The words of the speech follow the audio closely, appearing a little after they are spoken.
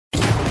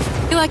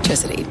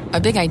Electricity, a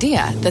big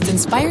idea that's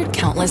inspired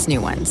countless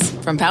new ones.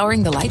 From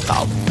powering the light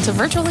bulb to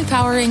virtually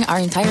powering our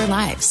entire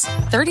lives.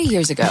 30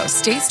 years ago,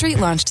 State Street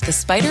launched the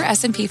SPDR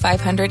S&P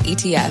 500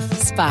 ETF,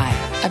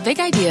 SPY. A big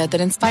idea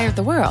that inspired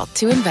the world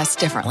to invest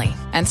differently.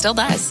 And still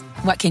does.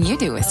 What can you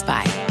do with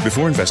SPY?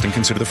 Before investing,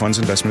 consider the fund's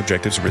investment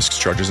objectives, risks,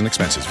 charges, and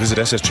expenses. Visit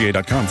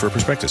ssga.com for a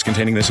prospectus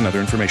containing this and other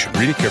information.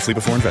 Read it carefully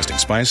before investing.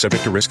 SPY is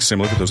subject to risks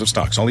similar to those of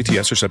stocks. All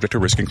ETFs are subject to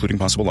risk, including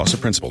possible loss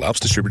of principal. Alps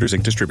Distributors,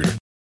 Inc. Distributor.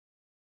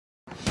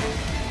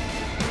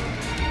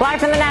 Live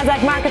from the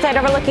NASDAQ market site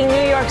overlooking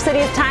New York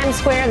City's Times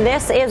Square,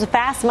 this is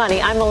Fast Money.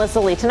 I'm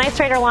Melissa Lee. Tonight's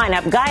trader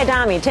lineup, Guy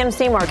Adami, Tim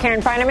Seymour,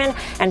 Karen Feinerman,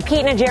 and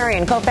Pete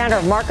Najarian, co-founder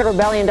of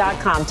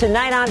MarketRebellion.com.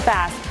 Tonight on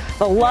Fast,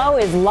 the low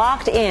is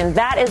locked in.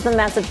 That is the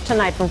message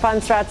tonight from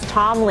Fundstrat's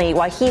Tom Lee,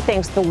 why he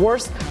thinks the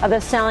worst of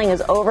the selling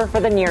is over for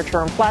the near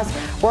term. Plus,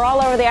 we're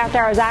all over the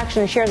after-hours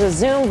action. Shares a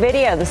Zoom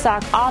video. The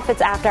stock off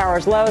its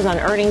after-hours lows on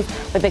earnings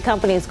with the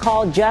company's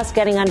call just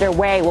getting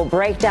underway. We'll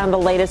break down the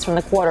latest from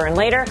the quarter. And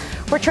later,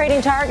 we're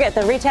trading Target,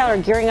 the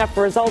retailer gearing up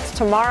for results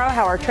tomorrow,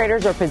 how our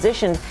traders are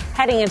positioned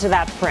heading into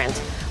that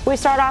print. We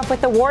start off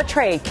with the war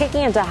trade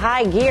kicking into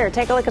high gear.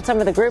 Take a look at some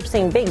of the groups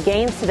seeing big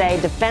gains today.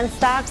 Defense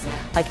stocks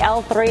like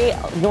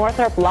L3,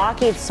 Northrop,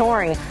 Lockheed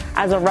soaring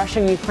as the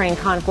Russia-Ukraine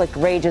conflict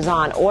rages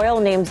on. Oil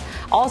names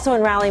also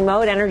in rally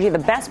mode. Energy, the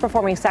best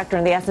performing sector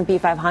in the S&P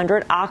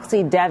 500.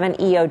 Oxy, Devon,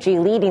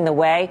 EOG leading the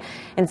way.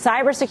 And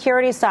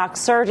cybersecurity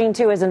stocks surging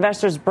too as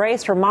investors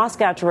brace for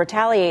Moscow to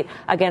retaliate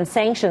against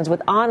sanctions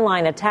with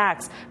online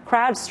attacks.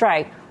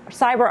 CrowdStrike,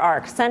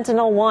 CyberArk,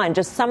 SentinelOne,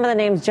 just some of the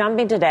names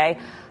jumping today.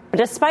 But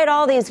despite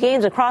all these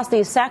gains across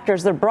these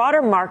sectors, the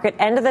broader market,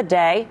 end of the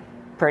day,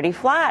 pretty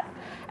flat.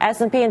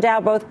 S&P and Dow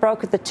both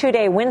broke the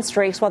two-day win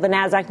streaks while the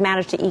Nasdaq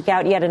managed to eke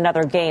out yet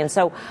another gain.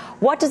 So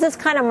what does this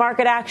kind of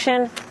market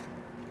action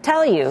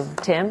tell you,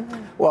 Tim?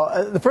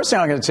 Well, the first thing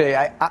I'm going to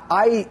say,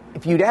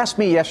 if you'd asked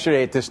me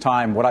yesterday at this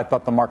time what I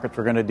thought the markets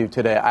were going to do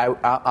today,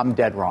 I'm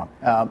dead wrong.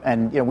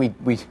 And you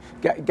know,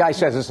 Guy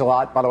says this a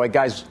lot. By the way,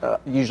 Guy's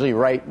usually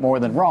right more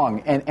than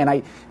wrong.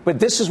 But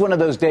this is one of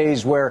those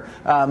days where,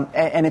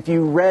 and if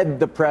you read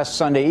the press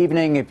Sunday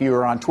evening, if you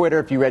were on Twitter,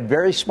 if you read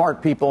very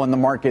smart people in the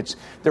markets,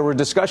 there were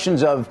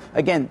discussions of,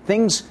 again,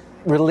 things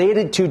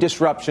related to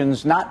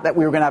disruptions, not that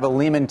we were going to have a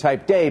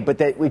Lehman-type day, but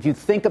that if you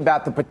think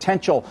about the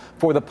potential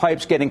for the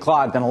pipes getting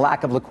clogged and a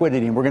lack of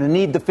liquidity, and we're going to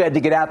need the Fed to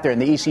get out there and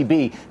the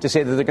ECB to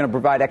say that they're going to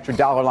provide extra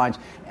dollar lines.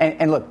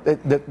 And look,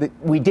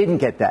 we didn't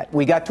get that.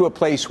 We got to a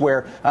place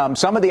where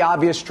some of the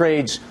obvious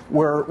trades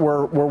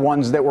were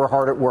ones that were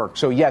hard at work.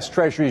 So, yes,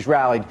 Treasuries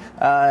rallied.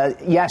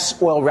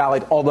 Yes, oil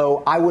rallied,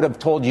 although I would have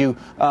told you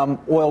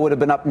oil would have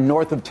been up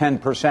north of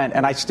 10%.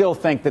 And I still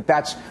think that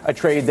that's a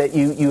trade that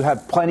you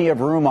have plenty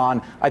of room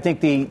on. I think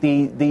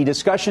the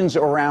discussions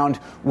around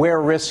where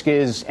risk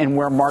is and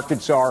where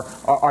markets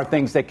are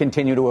things that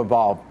continue to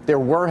evolve. There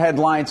were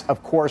headlines,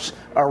 of course,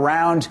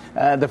 around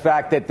the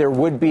fact that there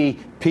would be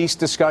peace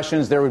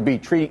discussions. There'd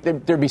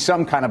be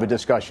some kind of a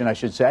discussion, I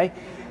should say.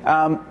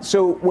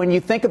 So when you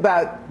think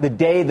about the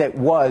day that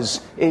was,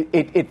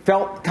 it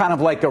felt kind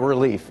of like a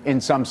relief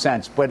in some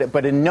sense,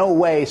 but in no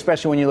way,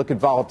 especially when you look at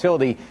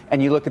volatility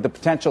and you look at the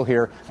potential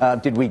here,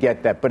 did we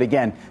get that. But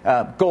again,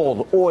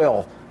 gold,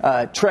 oil,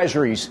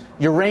 treasuries,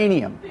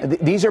 uranium.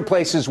 These are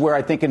places where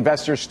I think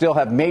investors still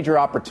have major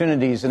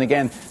opportunities. And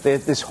again,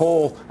 this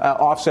whole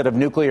offset of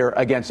nuclear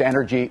against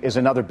energy is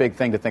another big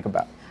thing to think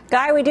about.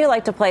 Guy, we do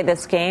like to play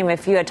this game.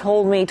 If you had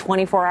told me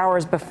 24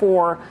 hours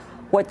before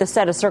what the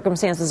set of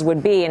circumstances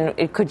would be,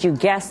 and could you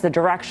guess the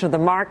direction of the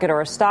market or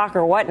a stock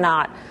or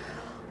whatnot,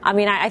 I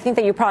mean, I think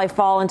that you probably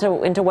fall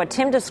into what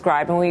Tim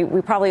described, and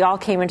we probably all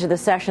came into the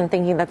session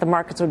thinking that the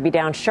markets would be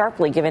down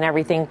sharply given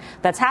everything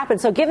that's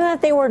happened. So given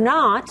that they were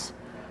not,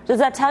 does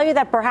that tell you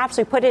that perhaps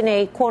we put in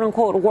a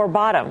quote-unquote war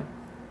bottom?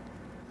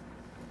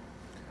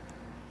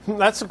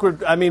 That's a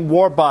good,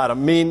 war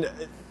bottom.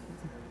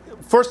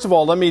 First of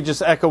all, let me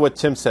just echo what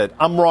Tim said.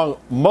 I'm wrong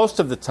most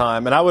of the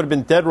time, and I would have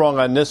been dead wrong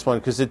on this one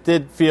because it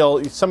did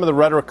feel, some of the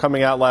rhetoric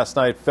coming out last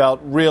night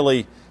felt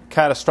really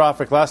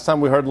catastrophic. Last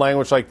time we heard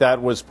language like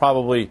that was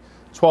probably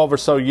 12 or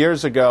so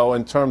years ago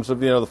in terms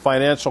of, the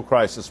financial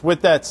crisis.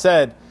 With that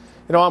said,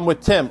 I'm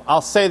with Tim.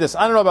 I'll say this.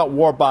 I don't know about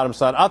war bottom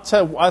side.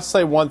 I'll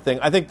say one thing.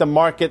 I think the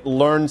market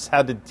learns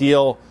how to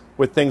deal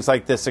with things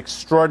like this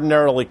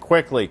extraordinarily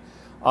quickly.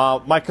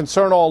 My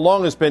concern all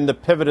along has been the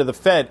pivot of the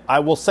Fed. I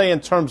will say in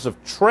terms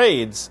of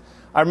trades,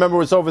 I remember it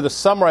was over the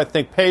summer, I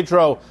think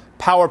Pedro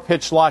power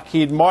pitched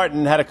Lockheed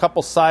Martin, had a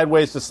couple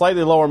sideways to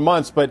slightly lower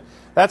months, but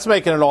that's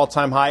making an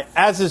all-time high,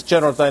 as is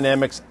General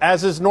Dynamics,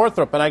 as is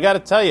Northrop. And I got to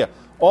tell you,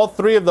 all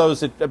three of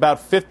those at about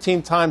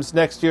 15 times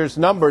next year's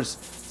numbers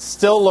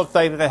still look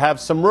like they have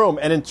some room.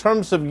 And in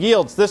terms of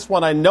yields, this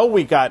one I know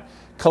we got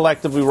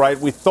collectively right.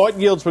 We thought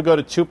yields would go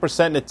to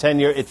 2% in the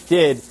 10-year. It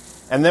did.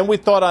 And then we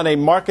thought on a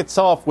market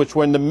sell-off, which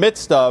we're in the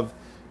midst of,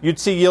 you'd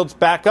see yields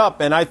back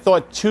up. And I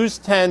thought 2s,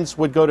 10s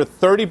would go to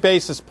 30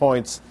 basis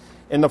points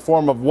in the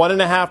form of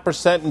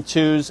 1.5% in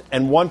 2s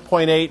and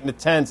 1.8 in the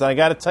 10s. And I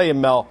got to tell you,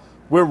 Mel,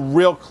 we're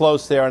real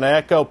close there. And I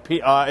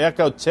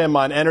echo Tim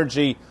on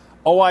energy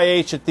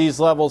OIH at these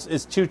levels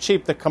is too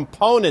cheap. The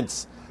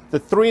components, the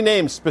three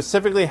names,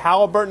 specifically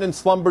Halliburton and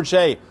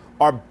Schlumberger,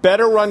 are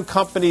better run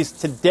companies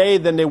today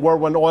than they were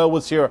when oil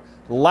was here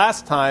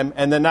last time,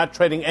 and they're not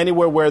trading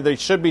anywhere where they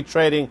should be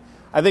trading.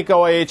 I think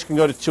OIH can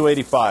go to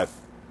 285.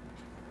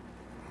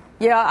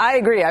 Yeah, I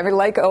agree. I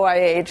like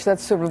OIH.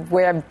 That's sort of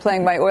where I'm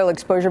playing my oil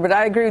exposure. But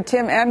I agree with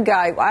Tim and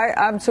Guy.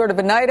 I'm sort of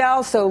a night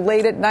owl, so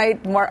late at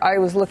night, I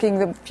was looking,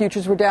 the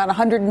futures were down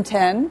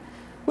 110,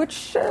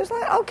 which is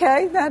like,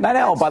 okay. Night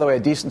owl, by the way, a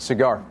decent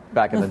cigar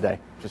back in the day.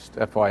 Just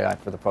FYI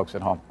for the folks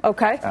at home.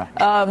 Okay.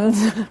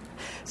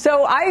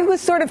 So I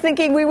was sort of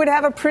thinking we would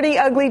have a pretty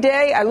ugly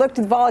day. I looked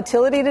at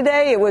volatility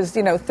today. It was,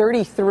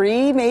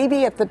 33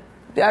 maybe at the,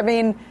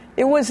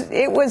 It was.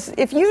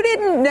 If you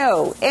didn't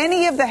know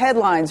any of the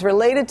headlines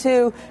related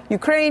to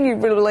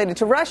Ukraine, related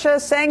to Russia,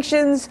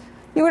 sanctions,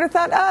 you would have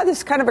thought, this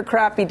is kind of a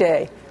crappy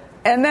day.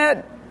 And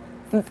that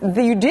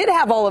you did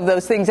have all of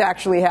those things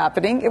actually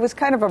happening. It was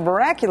kind of a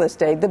miraculous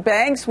day. The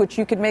banks, which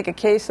you could make a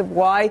case of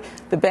why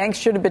the banks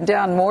should have been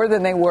down more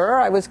than they were.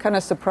 I was kind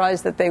of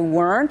surprised that they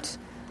weren't,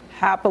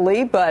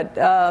 happily, but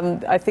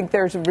I think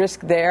there's a risk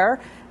there.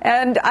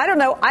 And I don't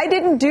know, I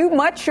didn't do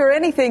much or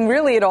anything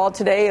really at all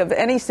today of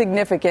any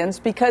significance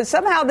because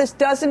somehow this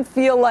doesn't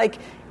feel like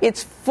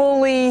it's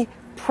fully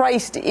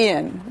priced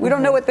in. We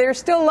don't know what, there's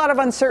still a lot of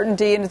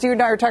uncertainty. And as you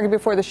and I were talking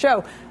before the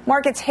show,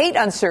 markets hate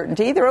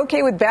uncertainty. They're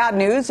okay with bad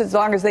news as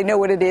long as they know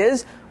what it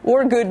is,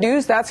 or good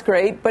news, that's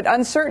great. But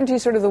uncertainty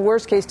is sort of the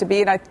worst case to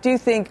be. And I do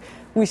think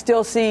we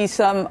still see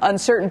some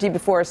uncertainty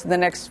before us in the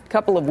next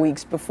couple of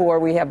weeks before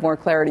we have more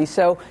clarity.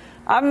 So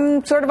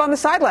I'm sort of on the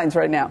sidelines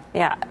right now.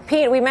 Yeah.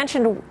 Pete, we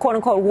mentioned, quote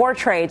unquote, war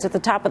trades at the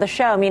top of the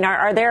show. I mean,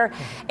 are there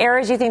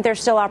areas you think there's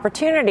still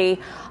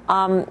opportunity?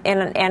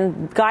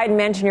 And Guy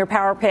mentioned your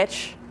power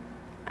pitch,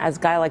 as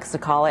Guy likes to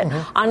call it,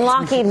 on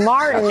Lockheed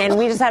Martin. And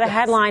we just had a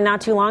headline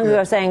not too long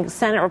ago saying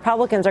Senate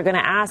Republicans are going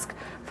to ask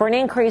for an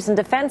increase in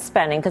defense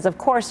spending because, of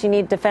course, you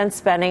need defense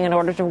spending in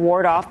order to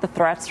ward off the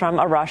threats from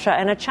a Russia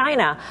and a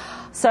China.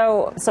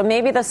 So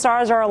maybe the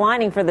stars are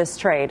aligning for this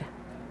trade.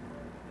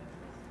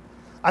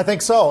 I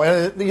think so.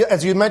 And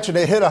as you mentioned,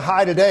 it hit a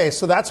high today,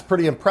 so that's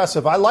pretty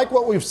impressive. I like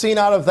what we've seen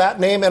out of that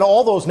name and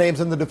all those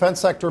names in the defense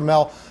sector,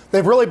 Mel.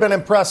 They've really been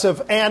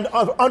impressive, and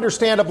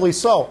understandably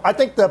so. I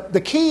think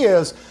the key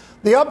is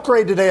the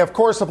upgrade today, of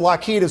course, of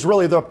Lockheed is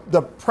really the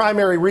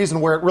primary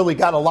reason where it really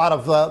got a lot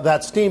of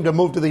that steam to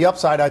move to the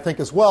upside, I think,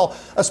 as well,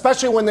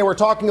 especially when they were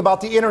talking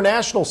about the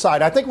international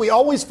side. I think we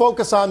always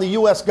focus on the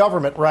U.S.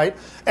 government, right,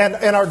 and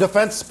our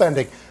defense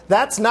spending.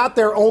 That's not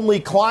their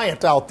only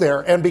client out there.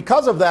 And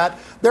because of that,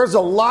 there's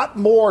a lot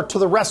more to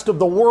the rest of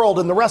the world.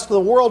 And the rest of the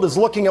world is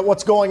looking at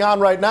what's going on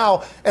right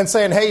now and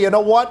saying, hey, you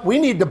know what? We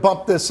need to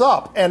bump this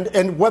up.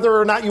 And whether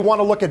or not you want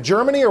to look at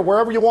Germany or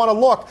wherever you want to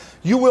look,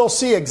 you will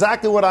see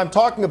exactly what I'm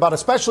talking about,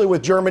 especially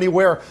with Germany,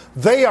 where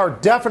they are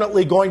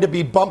definitely going to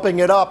be bumping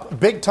it up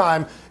big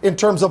time in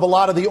terms of a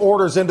lot of the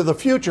orders into the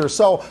future.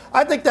 So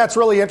I think that's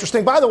really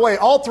interesting. By the way,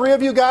 all three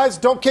of you guys,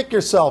 don't kick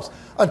yourselves.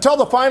 Until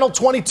the final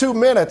 22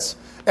 minutes,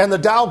 and the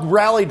Dow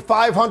rallied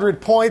 500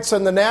 points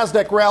and the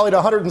NASDAQ rallied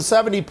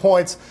 170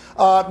 points,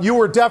 you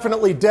were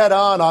definitely dead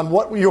on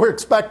what you were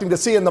expecting to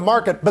see in the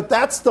market. But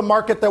that's the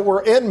market that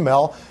we're in,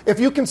 Mel. If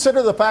you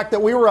consider the fact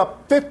that we were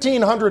up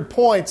 1,500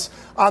 points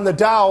on the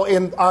Dow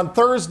on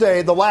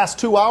Thursday, the last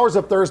 2 hours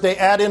of Thursday,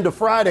 add into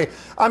Friday.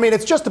 I mean,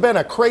 it's just been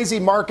a crazy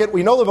market.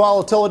 We know the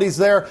volatility's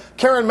there.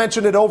 Karen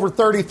mentioned it over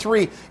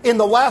 33. In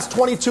the last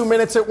 22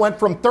 minutes, it went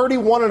from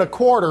 31 and a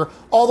quarter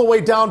all the way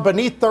down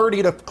beneath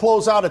 30 to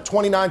close out at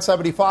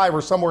 29.75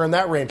 or somewhere in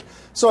that range.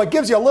 So it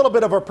gives you a little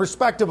bit of a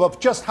perspective of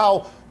just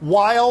how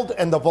wild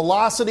and the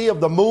velocity of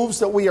the moves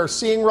that we are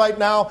seeing right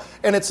now.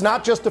 And it's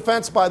not just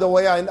defense, by the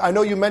way. I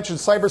know you mentioned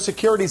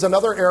cybersecurity is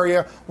another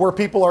area where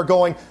people are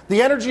going.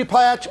 The energy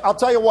patch, I'll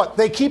tell you what,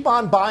 they keep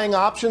on buying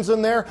options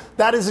in there.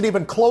 That isn't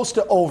even close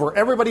to over.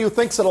 Everybody who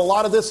thinks that a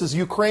lot of this is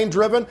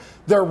Ukraine-driven,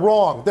 they're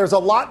wrong. There's a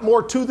lot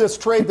more to this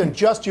trade than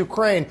just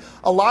Ukraine.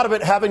 A lot of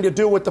it having to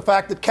do with the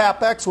fact that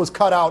CapEx was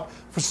cut out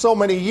for so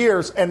many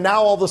years, and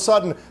now all of a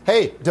sudden,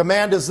 hey,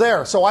 demand is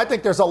there. So I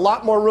think there's a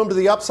lot more room to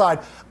the upside.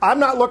 I'm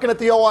not looking at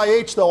the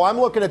OIH, though. I'm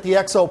looking at the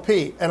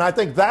XOP, and I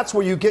think that's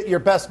where you get your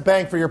best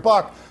bang for your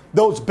buck.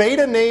 Those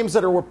beta names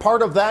that are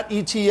part of that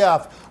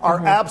ETF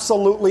are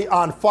absolutely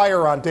on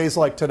fire on days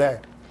like today.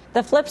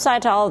 The flip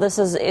side to all of this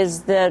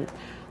is the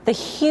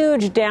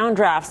huge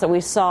downdrafts that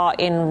we saw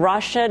in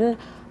Russian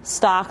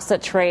stocks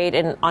that trade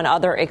on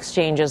other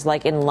exchanges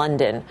like in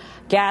London.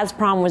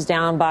 Gazprom was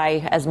down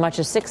by as much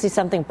as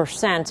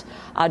 60-something%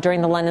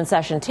 during the London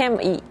session.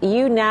 Tim,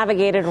 you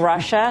navigated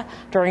Russia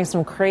during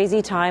some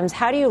crazy times.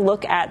 How do you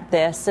look at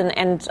this?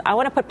 And I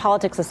want to put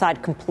politics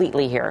aside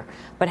completely here,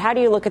 but how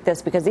do you look at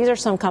this? Because these are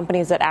some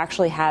companies that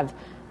actually have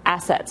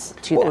assets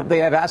to well, them. They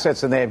have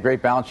assets and they have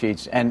great balance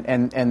sheets. And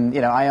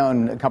I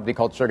own a company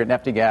called Circuit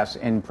Neftegas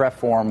in pref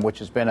form, which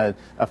has been a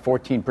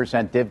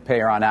 14% div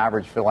payer on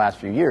average for the last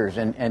few years.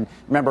 And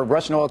remember,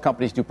 Russian oil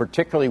companies do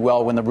particularly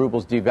well when the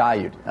ruble's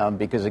devalued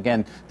because,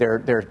 again,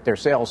 their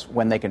sales,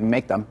 when they can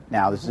make them,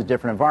 now this is a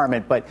different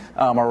environment, but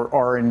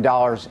are in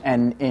dollars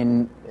and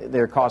in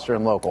their costs are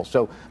in local.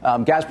 So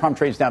Gazprom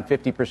trades down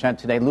 50%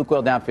 today.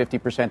 Lukoil down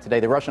 50%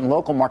 today. The Russian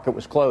local market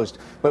was closed.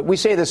 But we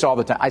say this all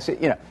the time. I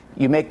say,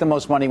 you make the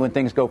most money when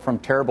things go from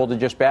terrible to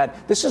just bad.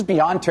 This is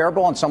beyond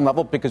terrible on some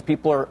level because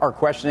people are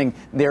questioning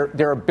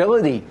their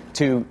ability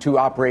to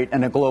operate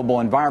in a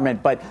global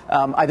environment. But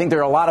I think there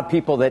are a lot of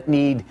people that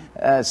need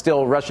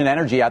still Russian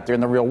energy out there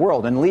in the real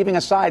world. And leaving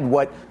aside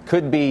what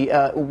could be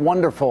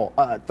wonderful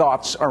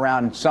thoughts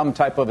around some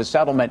type of a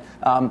settlement,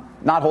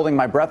 not holding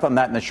my breath on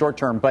that in the short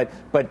term. But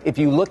if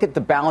you look at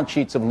the balance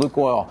sheets of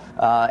Lukoil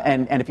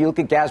and if you look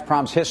at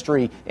Gazprom's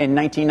history in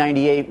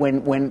 1998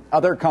 when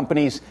other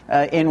companies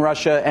in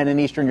Russia and in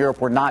Eastern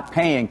Europe were not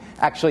paying,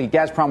 actually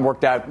Gazprom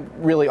worked out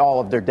really all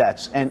of their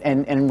debts.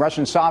 And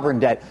Russian sovereign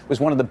debt was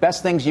one of the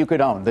best things you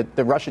could own.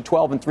 The Russia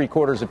 12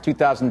 3/4 of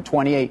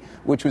 2028,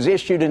 which was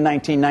issued in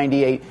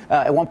 1998,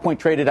 at one point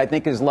traded, I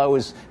think, as low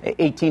as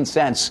 18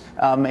 cents.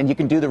 And you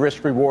can do the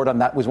risk reward on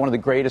that. Was one of the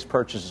greatest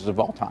purchases of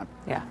all time.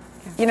 Yeah.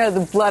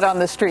 The blood on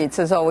the streets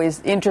is always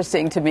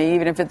interesting to me,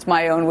 even if it's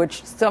my own,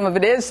 which some of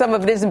it is, some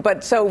of it isn't.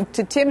 But so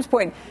to Tim's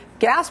point,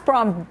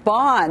 Gazprom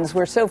bonds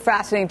were so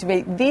fascinating to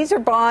me. These are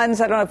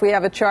bonds, I don't know if we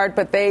have a chart,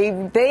 but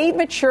they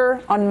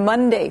mature on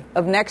Monday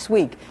of next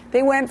week.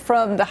 They went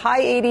from the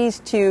high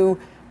 80s to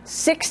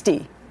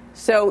 60.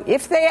 So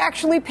if they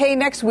actually pay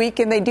next week,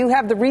 and they do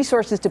have the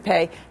resources to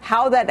pay,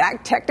 how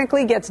that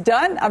technically gets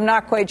done, I'm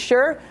not quite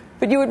sure.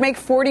 But you would make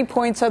 40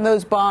 points on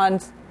those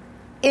bonds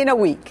in a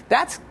week.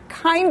 That's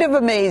kind of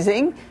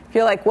amazing. If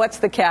you're like, what's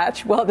the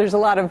catch? Well, there's a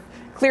lot of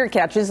clear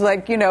catches,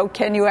 like, can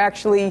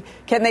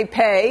they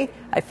pay?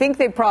 I think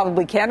they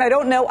probably can. I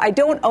don't know. I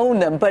don't own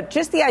them. But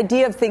just the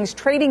idea of things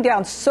trading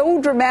down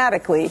so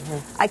dramatically,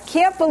 I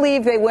can't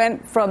believe they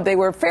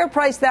were fair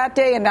price that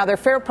day and now they're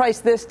fair price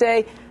this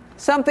day.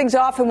 Something's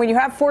off. And when you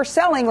have forced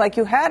selling like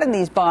you had in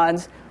these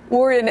bonds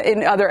or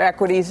in other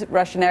equities,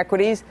 Russian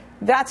equities,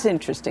 that's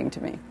interesting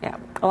to me. Yeah.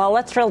 Well,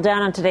 let's drill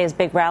down on today's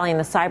big rally in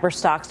the cyber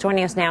stocks.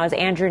 Joining us now is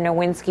Andrew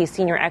Nowinski,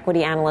 Senior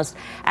Equity Analyst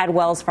at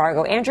Wells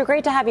Fargo. Andrew,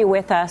 great to have you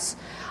with us.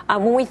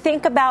 When we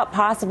think about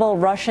possible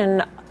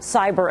Russian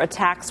cyber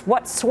attacks,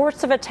 what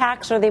sorts of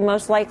attacks are they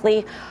most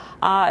likely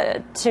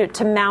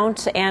to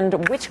mount,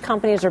 and which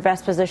companies are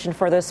best positioned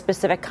for those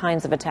specific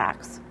kinds of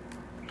attacks?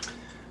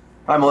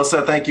 Hi,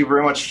 Melissa. Thank you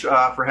very much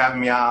for having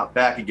me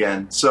back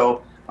again.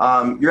 So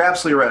you're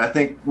absolutely right. I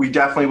think we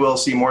definitely will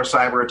see more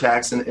cyber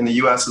attacks in the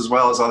U.S. as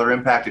well as other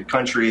impacted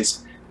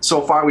countries.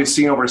 So far, we've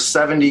seen over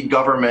 70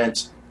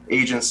 government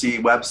agency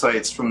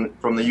websites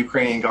from the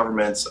Ukrainian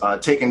government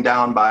taken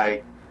down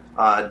by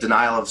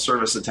denial of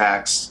service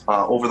attacks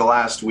over the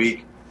last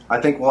week.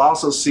 I think we'll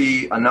also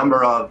see a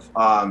number of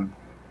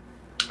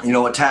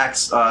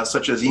attacks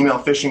such as email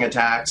phishing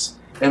attacks,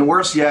 and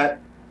worse yet,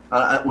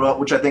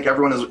 which I think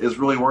everyone is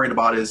really worried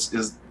about, is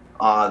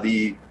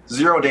the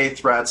zero-day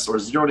threats or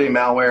zero-day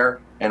malware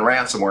and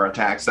ransomware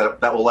attacks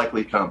that will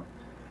likely come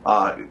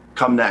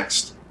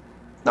next.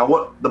 Now,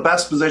 what the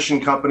best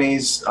positioned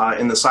companies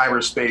in the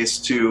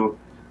cyberspace to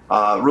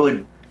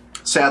really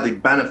sadly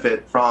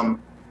benefit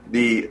from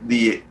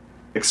the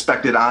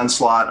expected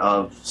onslaught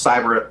of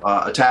cyber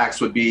attacks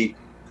would be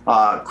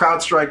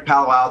CrowdStrike,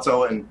 Palo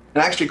Alto, and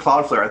actually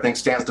Cloudflare, I think,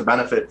 stands to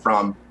benefit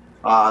from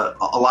a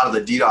lot of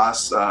the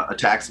DDoS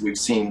attacks that we've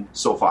seen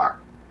so far.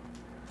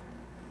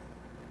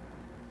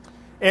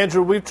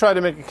 Andrew, we've tried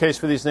to make a case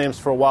for these names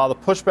for a while. The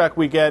pushback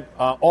we get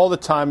all the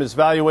time is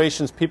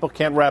valuations people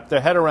can't wrap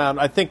their head around.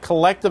 I think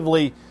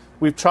collectively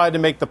we've tried to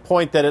make the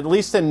point that at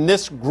least in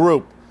this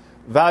group,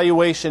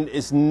 valuation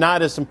is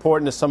not as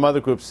important as some other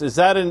groups. Is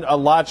that a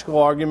logical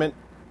argument?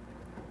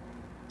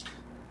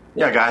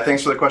 Yeah, Guy,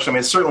 thanks for the question. I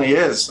mean, it certainly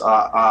is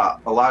a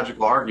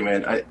logical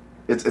argument.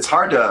 It's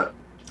hard to,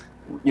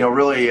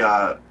 really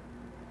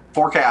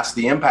forecast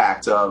the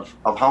impact of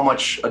how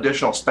much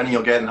additional spending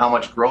you'll get and how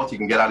much growth you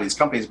can get out of these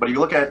companies. But if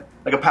you look at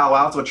like a Palo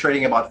Alto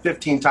trading about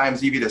 15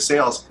 times EV to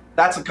sales,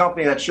 that's a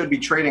company that should be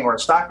trading, or a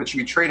stock that should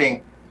be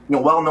trading,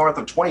 well north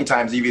of 20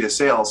 times EV to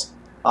sales.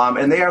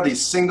 And they are the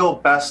single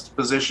best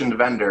positioned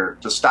vendor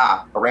to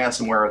stop a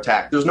ransomware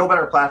attack. There's no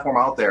better platform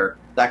out there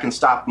that can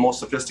stop the most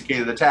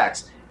sophisticated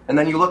attacks. And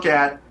then you look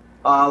at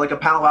like a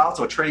Palo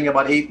Alto trading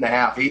about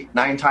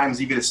 9 times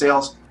EV to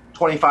sales,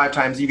 25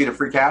 times EV to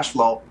free cash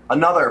flow,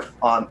 another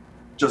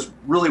just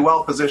really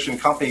well-positioned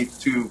company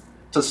to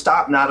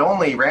stop not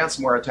only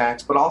ransomware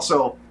attacks, but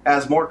also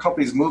as more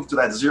companies move to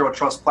that zero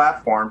trust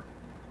platform,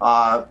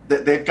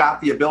 they've got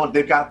the ability,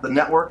 they've got the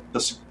network,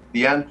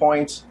 the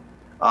endpoint,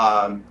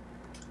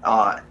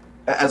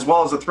 as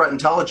well as the threat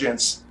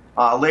intelligence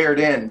layered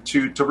in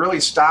to really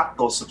stop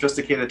those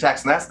sophisticated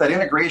attacks. And that's that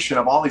integration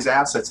of all these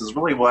assets is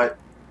really what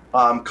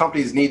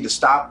companies need to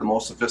stop the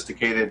most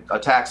sophisticated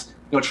attacks.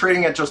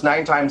 Trading at just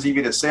 9 times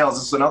EV to sales,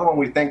 this is another one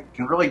we think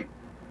can really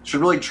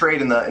should really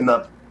trade in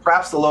the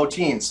perhaps the low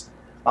teens,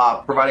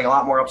 providing a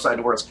lot more upside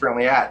to where it's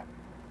currently at.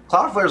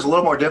 Cloudflare is a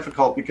little more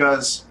difficult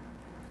because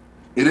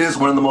it is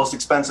one of the most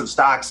expensive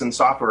stocks in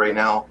software right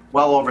now,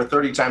 well over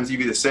 30 times EV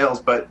to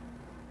sales, but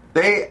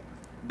they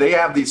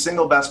have the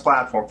single best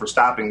platform for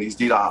stopping these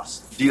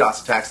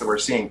DDoS attacks that we're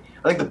seeing.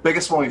 I think the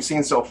biggest one we've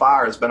seen so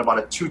far has been about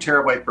a 2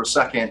 terabyte per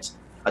second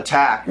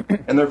attack,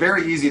 and they're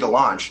very easy to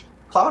launch.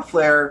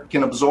 Cloudflare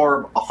can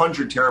absorb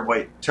 100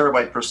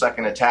 terabyte per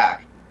second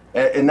attack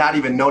and not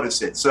even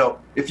notice it.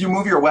 So if you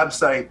move your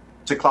website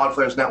to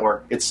Cloudflare's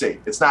network, it's safe.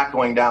 It's not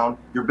going down.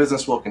 Your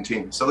business will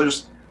continue. So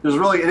there's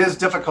really, it is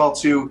difficult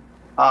to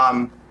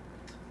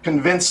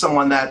convince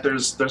someone that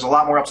there's a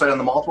lot more upside on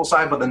the multiple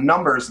side, but the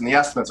numbers and the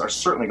estimates are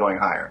certainly going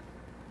higher.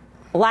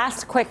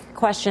 Last quick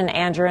question,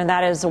 Andrew, and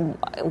that is,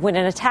 when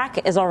an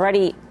attack is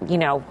already,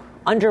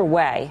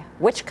 underway,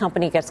 which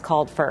company gets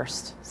called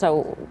first?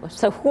 So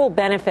who will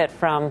benefit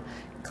from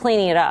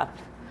cleaning it up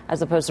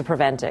as opposed to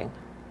preventing?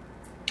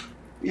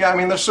 Yeah, I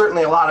mean, there's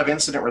certainly a lot of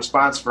incident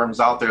response firms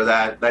out there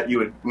that you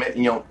would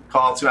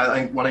call to. I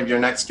think one of your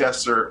next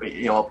guests are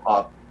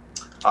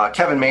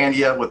Kevin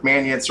Mandia with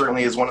Mandia. It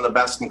certainly is one of the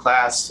best in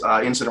class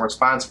incident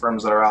response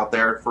firms that are out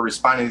there for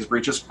responding to these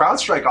breaches.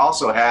 CrowdStrike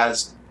also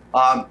has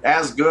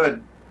as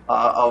good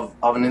of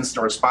an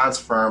incident response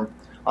firm,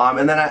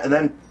 and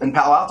then in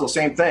Palo Alto,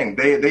 same thing.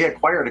 They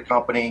acquired a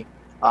company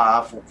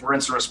for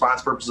incident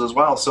response purposes as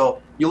well.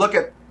 So you look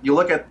at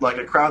like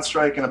a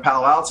CrowdStrike and a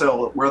Palo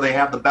Alto where they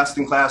have the best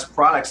in class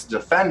products to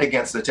defend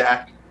against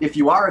attack. If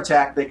you are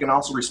attacked, they can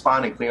also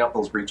respond and clean up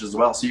those breaches as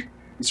well. So you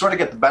sort of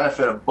get the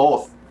benefit of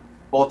both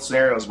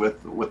scenarios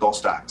with those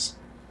stocks.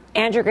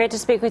 Andrew, great to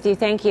speak with you.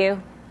 Thank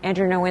you.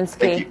 Andrew Nowinski.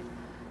 Thank you.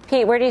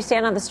 Pete, where do you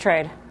stand on this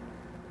trade?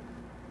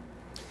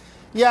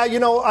 Yeah,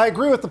 I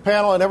agree with the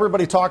panel and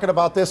everybody talking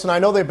about this, and I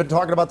know they've been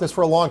talking about this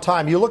for a long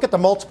time. You look at the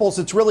multiples,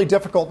 it's really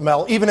difficult,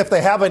 Mel, even if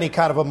they have any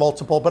kind of a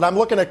multiple. But I'm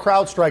looking at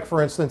CrowdStrike,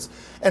 for instance,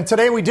 and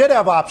today we did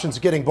have options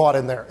getting bought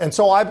in there. And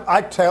so I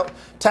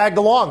tagged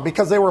along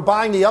because they were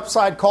buying the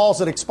upside calls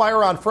that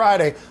expire on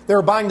Friday. They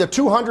were buying the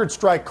 200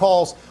 strike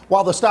calls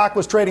while the stock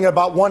was trading at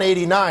about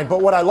 189.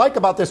 But what I like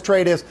about this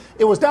trade is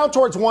it was down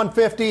towards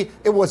 150.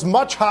 It was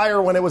much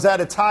higher when it was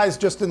at its highs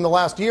just in the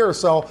last year or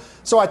so.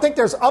 So I think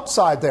there's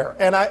upside there.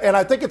 And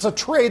I think it's a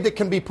trade that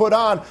can be put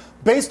on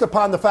based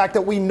upon the fact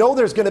that we know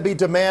there's going to be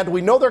demand. We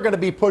know they're going to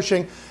be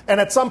pushing. And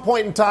at some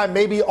point in time,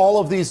 maybe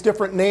all of these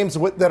different names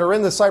that are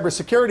in the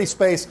cybersecurity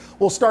space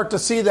will start to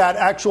see that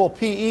actual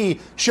PE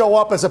show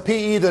up as a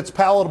PE that's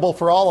palatable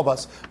for all of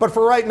us. But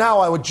for right now,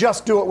 I would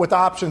just do it with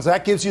options.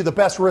 That gives you the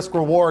best risk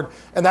reward.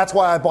 And that's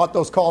why I bought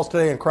those calls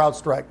today in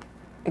CrowdStrike.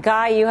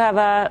 Guy, you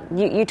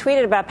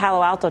tweeted about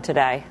Palo Alto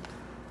today.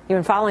 You've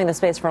been following the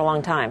space for a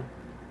long time.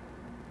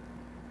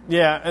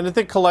 Yeah, and I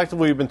think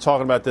collectively we've been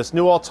talking about this.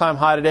 New all-time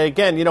high today.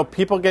 Again,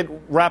 people get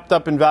wrapped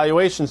up in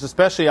valuations,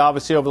 especially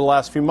obviously over the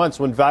last few months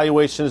when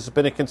valuation has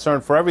been a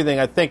concern for everything.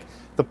 I think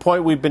the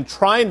point we've been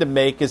trying to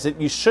make is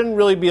that you shouldn't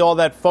really be all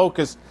that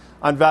focused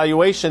on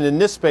valuation in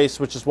this space,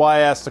 which is why I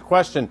asked the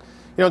question.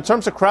 In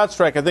terms of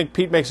CrowdStrike, I think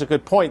Pete makes a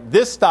good point.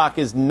 This stock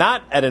is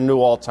not at a new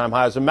all-time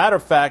high. As a matter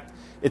of fact,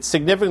 it's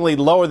significantly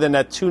lower than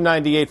that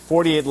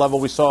 298.48 level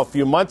we saw a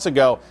few months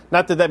ago.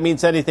 Not that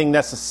means anything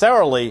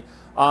necessarily,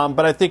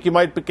 but I think you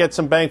might get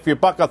some bang for your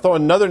buck. I'll throw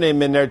another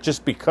name in there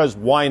just because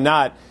why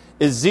not,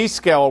 is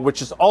Zscaler, which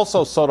has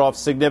also sold off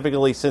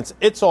significantly since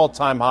its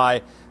all-time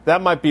high.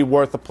 That might be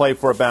worth a play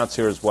for a bounce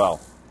here as well.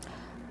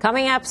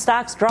 Coming up,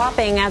 stocks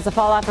dropping as the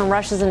fallout from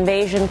Russia's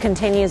invasion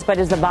continues, but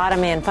is the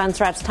bottom in.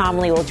 Fundstrat's Tom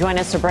Lee will join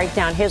us to break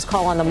down his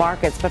call on the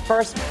markets. But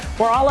first,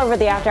 we're all over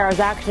the after-hours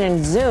action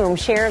in Zoom.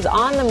 Shares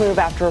on the move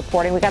after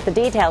reporting. We got the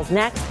details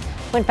next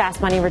when Fast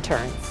Money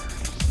returns.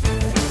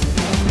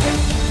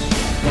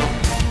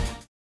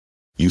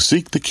 You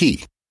seek the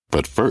key,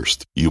 but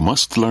first, you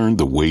must learn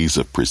the ways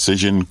of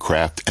precision,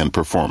 craft, and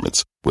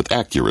performance with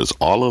Acura's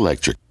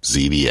all-electric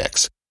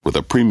ZDX. With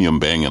a premium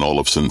Bang &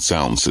 Olufsen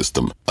sound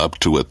system up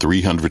to a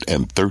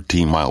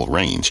 313-mile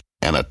range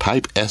and a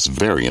Type S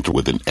variant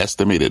with an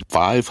estimated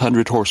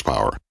 500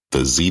 horsepower, the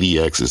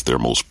ZDX is their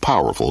most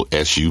powerful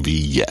SUV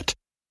yet.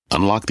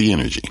 Unlock the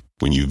energy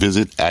when you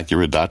visit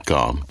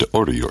Acura.com to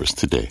order yours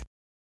today.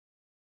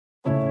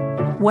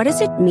 What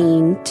does it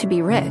mean to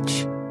be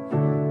rich?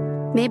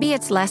 Maybe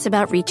it's less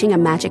about reaching a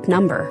magic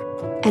number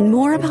and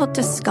more about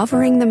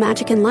discovering the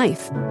magic in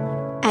life.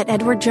 At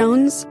Edward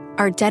Jones,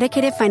 our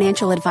dedicated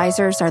financial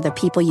advisors are the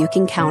people you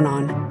can count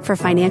on for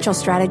financial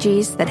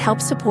strategies that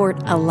help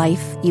support a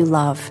life you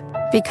love.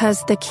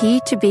 Because the key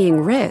to being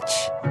rich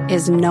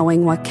is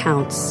knowing what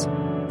counts.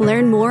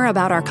 Learn more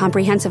about our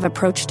comprehensive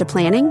approach to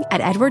planning at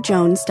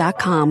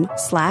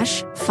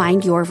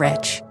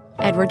edwardjones.com/findyourrich.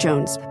 Edward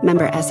Jones,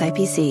 member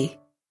SIPC.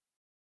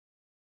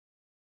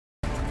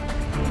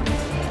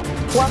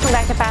 Welcome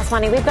back to Fast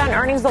Money. We've got an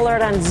earnings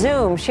alert on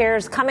Zoom.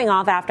 Shares coming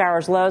off after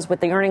hours lows with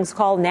the earnings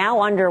call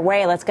now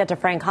underway. Let's get to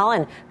Frank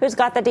Holland, who's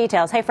got the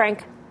details. Hey,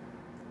 Frank.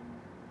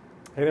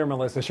 Hey there,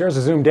 Melissa. Shares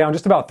of Zoom down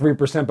just about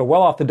 3%, but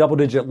well off the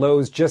double-digit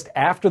lows just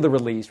after the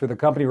release, where the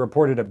company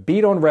reported a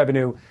beat on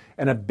revenue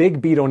and a big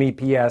beat on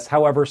EPS.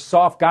 However,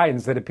 soft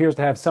guidance that appears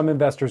to have some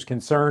investors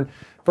concerned.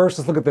 First,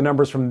 let's look at the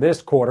numbers from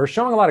this quarter,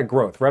 showing a lot of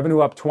growth. Revenue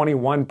up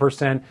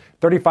 21%,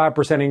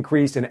 35%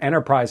 increase in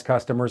enterprise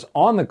customers.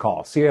 On the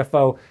call,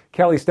 CFO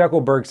Kelly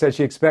Steckelberg said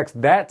she expects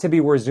that to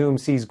be where Zoom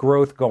sees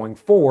growth going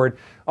forward.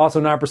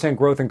 Also, 9%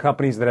 growth in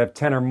companies that have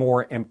 10 or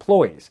more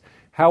employees.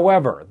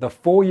 However, the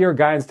full-year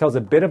guidance tells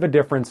a bit of a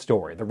different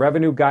story. The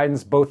revenue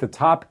guidance, both the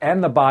top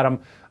and the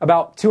bottom,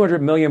 about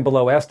 $200 million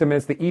below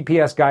estimates. The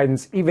EPS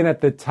guidance, even at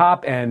the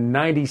top end,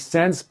 90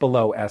 cents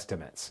below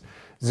estimates.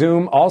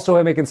 Zoom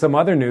also making some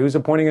other news,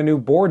 appointing a new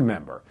board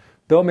member.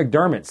 Bill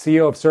McDermott,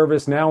 CEO of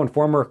ServiceNow and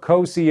former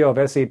co-CEO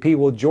of SAP,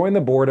 will join the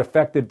board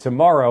effective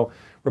tomorrow,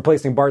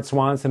 replacing Bart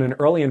Swanson, an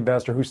early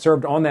investor who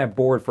served on that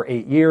board for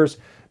 8 years.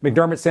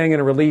 McDermott saying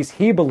in a release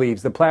he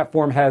believes the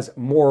platform has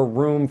more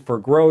room for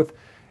growth.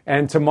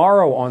 And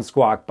tomorrow on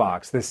Squawk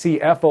Box, the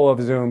CFO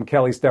of Zoom,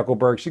 Kelly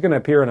Steckelberg, she's going to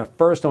appear in a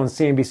First on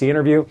CNBC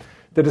interview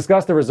to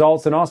discuss the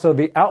results and also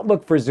the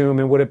outlook for Zoom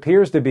and what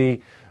appears to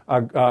be,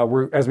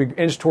 as we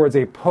inch towards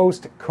a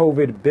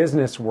post-COVID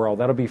business world.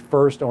 That'll be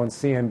First on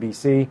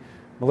CNBC.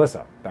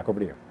 Melissa, back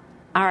over to you.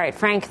 All right,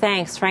 Frank,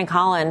 thanks. Frank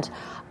Holland.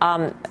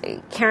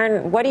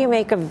 Karen, what do you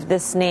make of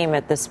this name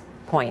at this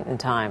point in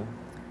time?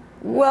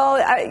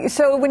 Well,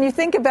 so when you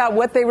think about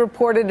what they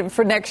reported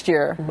for next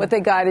year, what they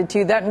guided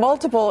to, that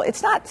multiple,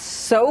 it's not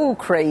so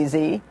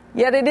crazy,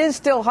 yet it is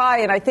still high.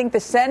 And I think the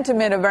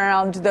sentiment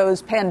around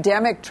those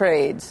pandemic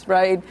trades,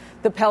 right,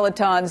 the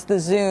Pelotons, the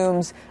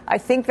Zooms, I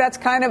think that's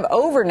kind of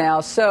over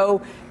now.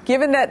 So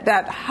given that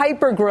that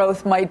hyper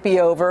growth might be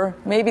over,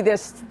 maybe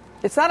it's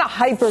not a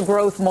hyper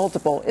growth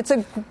multiple. It's a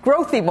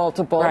growthy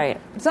multiple.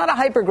 Right. It's not a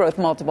hyper growth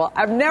multiple.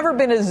 I've never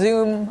been a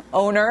Zoom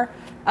owner.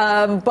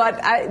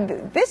 But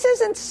this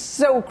isn't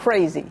so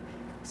crazy.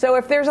 So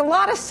if there's a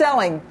lot of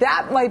selling,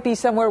 that might be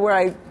somewhere where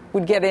I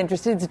would get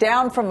interested. It's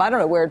down from, I don't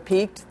know where it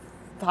peaked,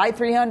 high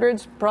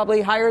 300s,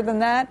 probably higher than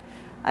that.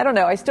 I don't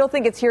know. I still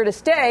think it's here to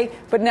stay,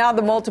 but now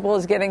the multiple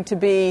is getting to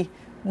be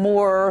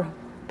more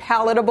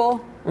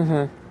palatable.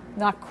 Mm-hmm.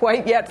 Not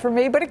quite yet for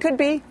me, but it could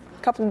be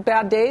a couple of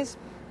bad days.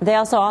 They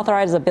also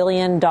authorized $1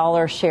 billion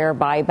share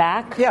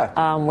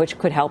buyback, which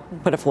could help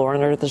put a floor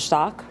under the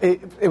stock.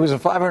 It was a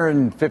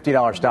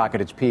 $550 stock at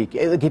its peak.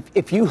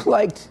 If you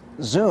liked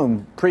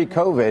Zoom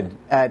pre-COVID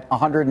at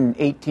 $118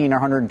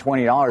 or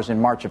 $120 in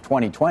March of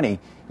 2020,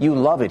 you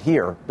love it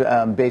here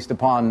based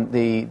upon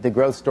the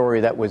growth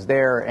story that was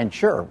there. And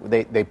sure,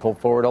 they pulled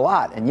forward a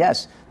lot. And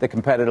yes, the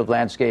competitive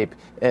landscape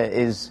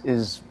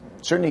is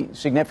certainly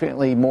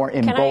significantly more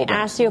emboldened. Can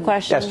I ask you a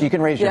question? Yes, you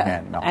can raise your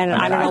hand. No. And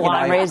I don't know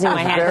why I'm raising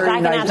my hand, because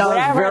I can ask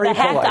whatever the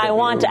heck I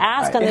want to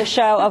ask on this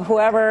show of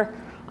whoever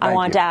I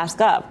want to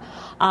ask of.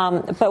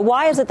 But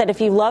why is it that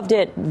if you loved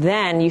it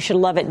then, you should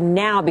love it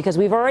now? Because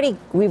we've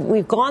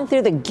gone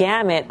through the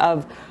gamut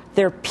of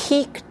their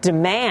peak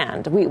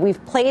demand.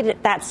 We've played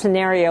that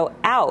scenario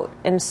out.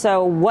 And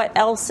so what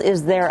else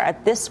is there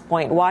at this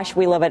point? Why should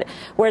we love it?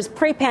 Whereas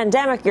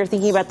pre-pandemic, you're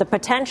thinking about the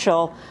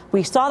potential.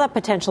 We saw that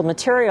potential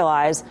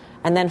materialize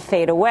and then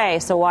fade away.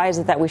 So why is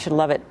it that we should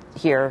love it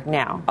here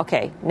now?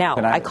 Okay, now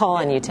I call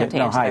on you, Tim, to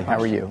answer that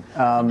question.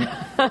 How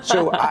are you?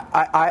 So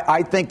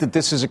I think that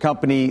this is a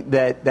company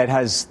that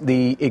has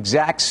the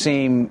exact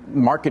same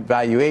market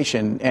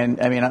valuation. And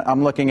I mean,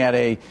 I'm looking at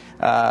a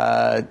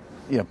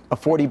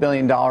 $40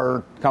 billion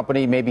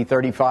company, maybe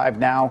 35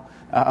 now,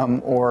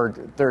 or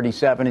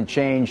 37 and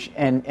change,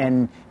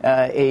 and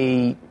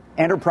a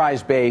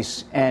enterprise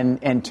base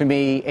and to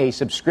me a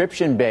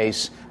subscription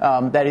base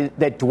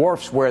that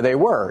dwarfs where they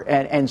were,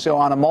 and so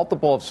on a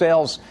multiple of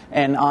sales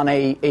and on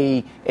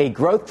a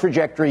growth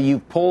trajectory,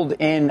 you've pulled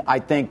in, I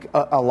think,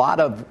 a lot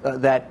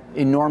of that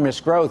enormous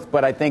growth.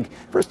 But I think,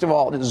 first of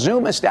all,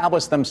 Zoom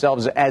established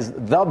themselves as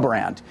the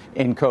brand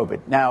in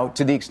COVID. Now,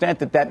 to the extent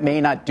that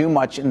may not do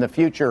much in the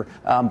future,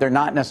 they're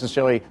not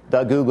necessarily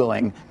the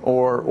Googling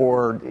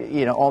or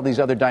all these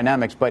other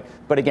dynamics. But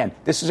again,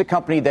 this is a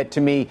company that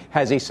to me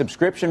has a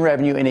subscription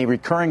revenue and a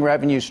recurring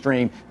revenue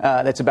stream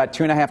that's about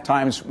 2.5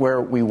 times where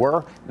we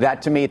were.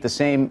 That to me at the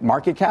same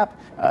market cap,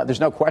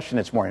 there's no question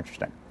it's more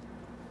interesting.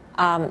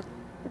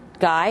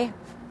 Guy,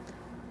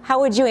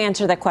 how would you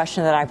answer the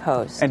question that I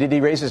posed? And did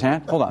he raise his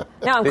hand? Hold on.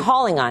 No, I'm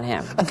calling on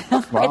him.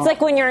 Well, it's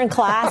like when you're in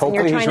class and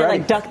you're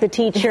trying to duck the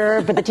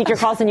teacher, but the teacher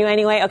calls on you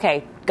anyway.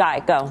 Okay, Guy,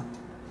 go.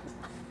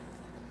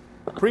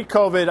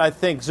 Pre-COVID, I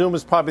think Zoom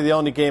is probably the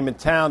only game in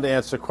town to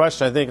answer the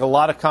question. I think a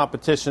lot of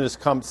competition has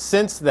come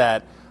since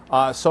that.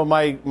 So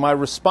my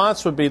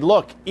response would be,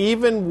 look,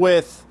 even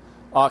with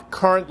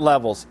current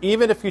levels,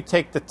 even if you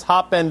take the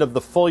top end of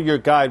the full-year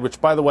guide, which,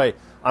 by the way,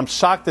 I'm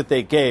shocked that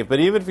they gave, but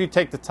even if you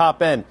take the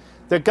top end,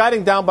 they're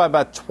guiding down by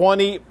about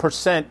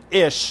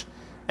 20%-ish,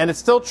 and it's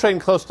still trading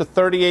close to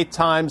 38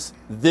 times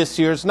this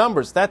year's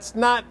numbers. That's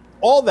not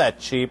all that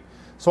cheap.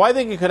 So I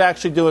think you could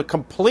actually do a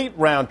complete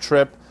round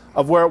trip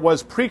of where it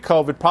was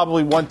pre-COVID,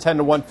 probably 110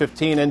 to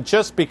 115. And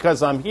just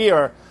because I'm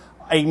here,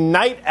 a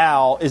night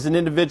owl is an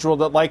individual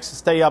that likes to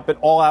stay up at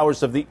all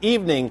hours of the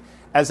evening,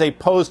 as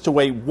opposed to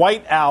a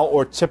white owl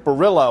or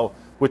Tiparillo,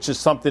 which is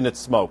something that's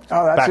smoked.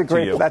 Oh, that's Back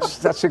to you.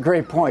 that's a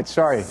great point.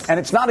 Sorry, and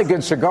it's not a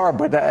good cigar,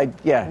 but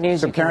yeah.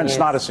 So Karen's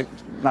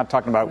not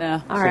talking about.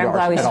 No. All right, I'm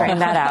glad we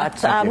straightened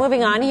that out.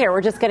 Moving on here,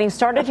 we're just getting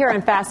started here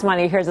in Fast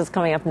Money. Here's what's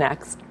coming up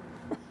next.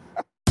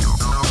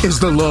 Is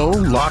the low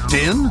locked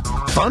in?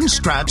 Fun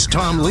Strat's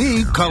Tom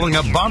Lee calling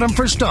a bottom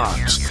for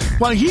stocks,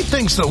 while he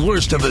thinks the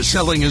worst of the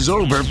selling is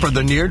over for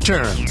the near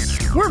term.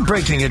 We're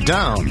breaking it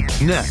down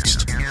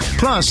next.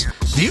 Plus,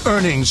 the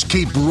earnings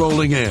keep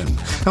rolling in,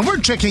 and we're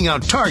checking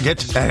out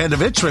Target ahead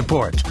of its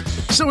report.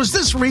 So is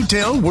this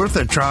retail worth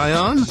a try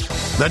on?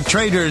 The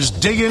traders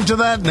dig into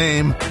that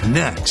name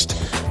next.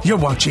 You're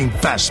watching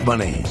Fast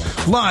Money,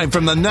 live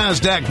from the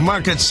NASDAQ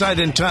market site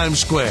in Times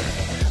Square.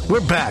 We're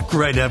back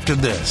right after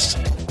this.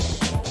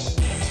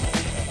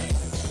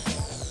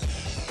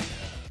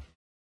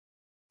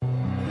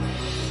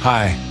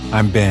 Hi,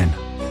 I'm Ben.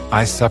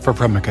 I suffer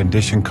from a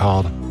condition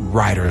called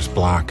writer's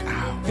block.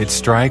 It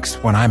strikes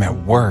when I'm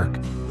at work.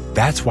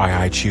 That's why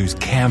I choose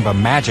Canva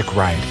Magic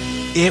Write.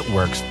 It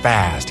works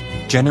fast,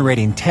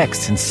 generating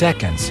texts in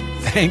seconds,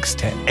 thanks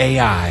to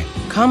AI.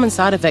 Common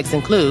side effects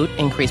include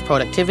increased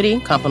productivity,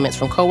 compliments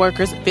from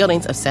coworkers,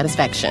 feelings of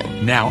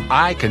satisfaction. Now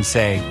I can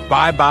say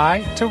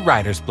bye-bye to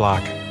writer's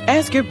block.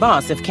 Ask your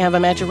boss if Canva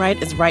Magic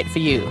Write is right for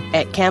you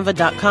at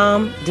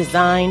canva.com,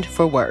 designed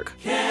for work.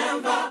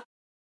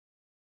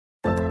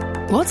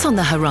 What's on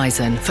the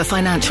horizon for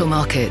financial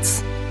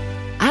markets?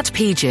 At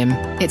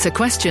PGIM, it's a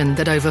question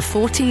that over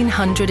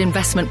 1,400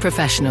 investment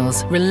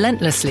professionals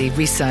relentlessly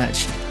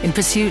research in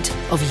pursuit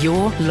of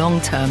your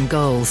long-term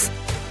goals.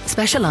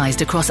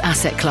 Specialized across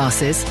asset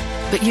classes,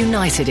 but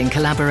united in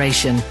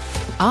collaboration,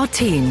 our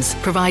teams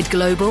provide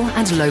global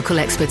and local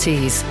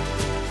expertise.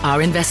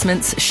 Our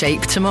investments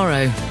shape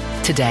tomorrow,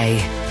 today.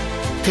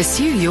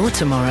 Pursue your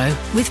tomorrow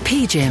with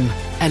PGIM,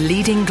 a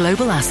leading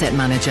global asset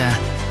manager.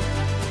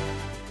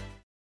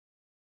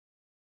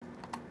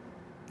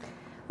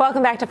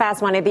 Welcome back to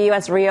Fast Money. The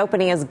U.S.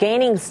 reopening is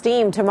gaining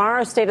steam. At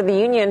tomorrow's State of the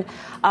Union,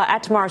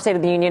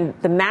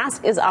 the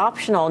mask is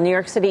optional. New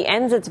York City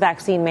ends its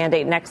vaccine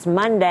mandate next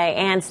Monday,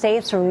 and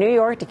states from New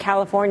York to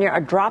California are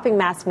dropping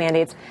mask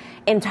mandates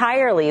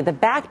entirely. The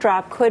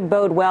backdrop could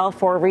bode well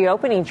for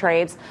reopening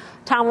trades.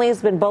 Tom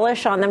Lee's been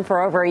bullish on them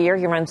for over a year.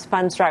 He runs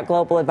Fundstrat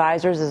Global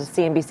Advisors as a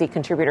CNBC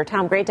contributor.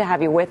 Tom, great to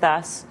have you with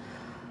us.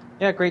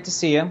 Yeah, great to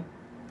see you.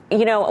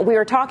 You know, we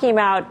were talking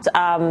about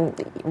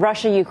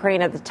Russia,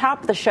 Ukraine at the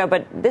top of the show,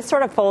 but this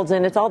sort of folds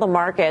in. It's all the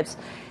markets.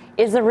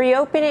 Is the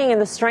reopening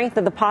and the strength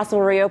of the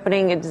possible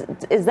reopening,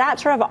 is that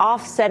sort of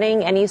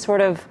offsetting any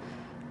sort of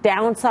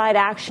downside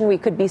action we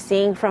could be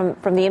seeing from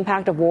the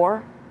impact of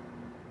war?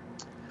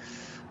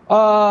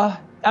 I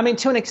mean,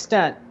 to an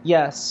extent,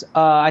 yes.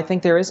 I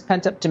think there is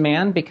pent-up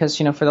demand because,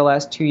 you know, for the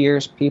last 2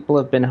 years, people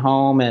have been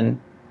home and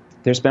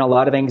there's been a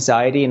lot of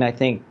anxiety. And I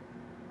think,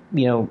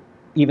 you know,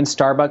 even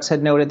Starbucks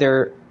had noted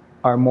there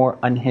are more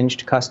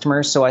unhinged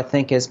customers. So I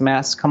think as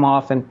masks come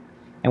off and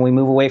we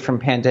move away from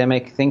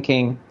pandemic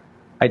thinking,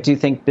 I do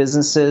think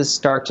businesses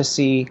start to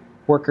see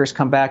workers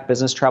come back,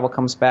 business travel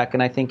comes back,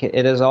 and I think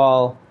it is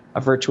all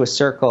a virtuous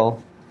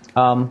circle.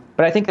 But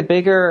I think the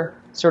bigger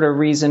sort of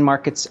reason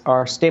markets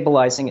are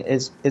stabilizing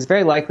is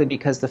very likely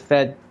because the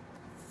Fed,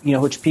 you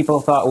know, which people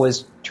thought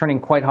was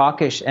turning quite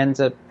hawkish, ends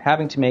up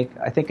having to make,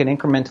 I think, an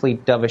incrementally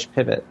dovish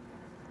pivot.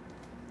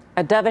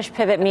 A dovish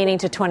pivot meaning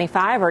to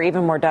 25 or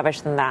even more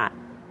dovish than that?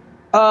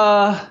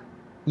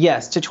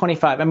 Yes, to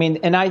 25. I mean,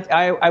 and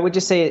I would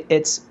just say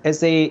it's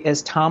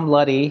as Tom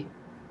Luddy,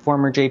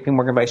 former JP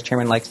Morgan vice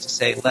chairman, likes to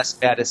say, less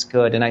bad is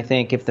good. And I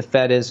think if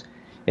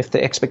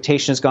the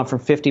expectation has gone from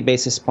 50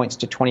 basis points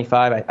to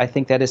 25, I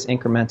think that is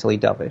incrementally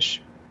dovish.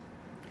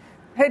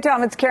 Hey,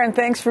 Tom, it's Karen.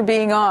 Thanks for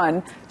being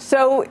on.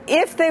 So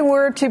if they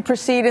were to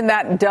proceed in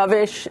that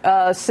dovish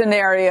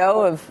scenario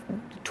of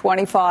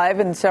 25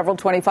 and several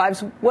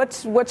 25s,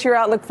 what's your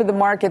outlook for the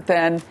market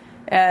then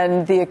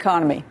and the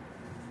economy?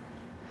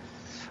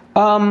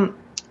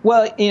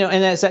 Well, you know,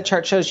 and as that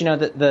chart shows, you know,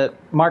 the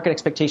market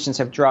expectations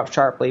have dropped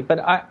sharply. But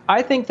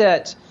I think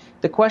that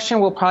the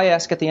question we'll probably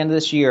ask at the end of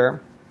this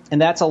year,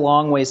 and that's a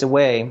long ways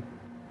away,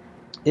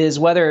 is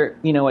whether,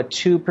 you know, a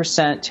 2%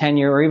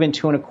 10-year or even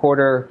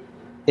 2.25%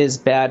 is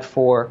bad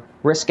for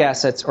risk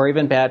assets or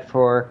even bad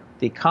for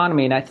the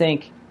economy. And I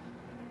think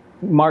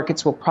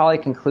markets will probably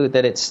conclude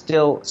that it's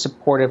still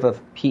supportive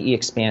of PE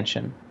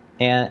expansion.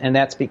 And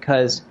that's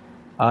because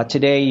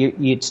today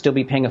you'd still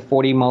be paying a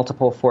 40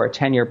 multiple for a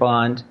 10-year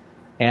bond,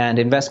 and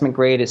investment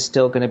grade is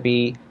still going to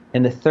be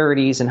in the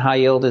 30s and high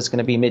yield is going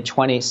to be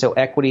mid-20s. So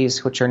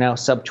equities, which are now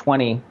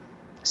sub-20,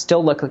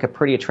 still look like a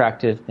pretty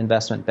attractive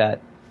investment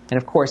bet. And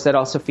of course, that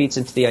also feeds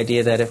into the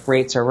idea that if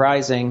rates are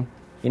rising,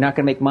 you're not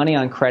going to make money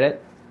on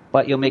credit,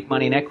 but you'll make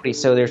money in equity.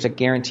 So there's a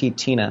guaranteed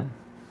TINA.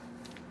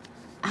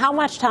 How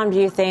much, Tom, do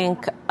you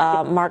think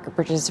market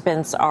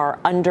participants are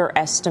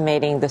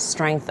underestimating the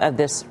strength of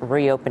this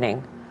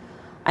reopening?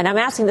 And I'm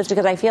asking this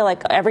because I feel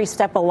like every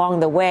step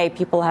along the way,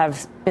 people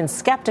have been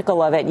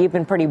skeptical of it. You've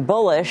been pretty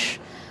bullish,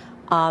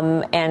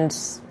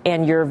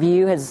 and your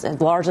view has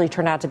largely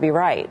turned out to be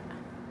right.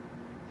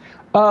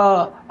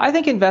 I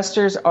think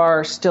investors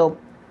are still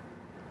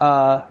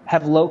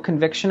have low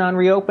conviction on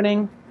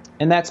reopening,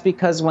 and that's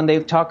because when they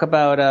talk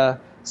about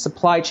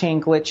supply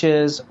chain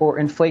glitches or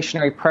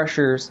inflationary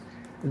pressures,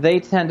 they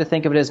tend to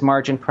think of it as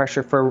margin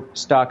pressure for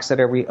stocks that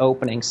are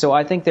reopening. So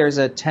I think there's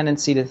a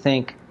tendency to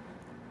think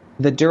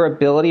the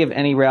durability of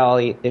any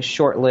rally is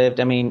short-lived.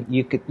 I mean,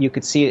 you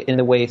could see it in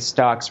the way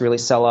stocks really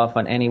sell off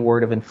on any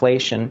word of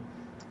inflation.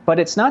 But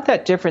it's not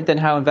that different than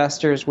how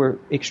investors were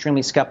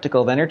extremely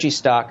skeptical of energy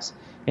stocks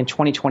in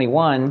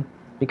 2021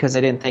 because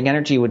they didn't think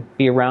energy would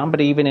be around. But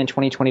even in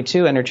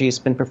 2022, energy has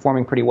been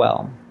performing pretty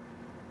well.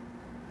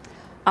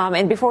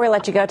 And before we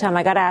let you go, Tom,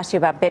 I got to ask you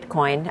about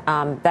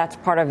Bitcoin. That's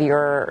part of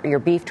your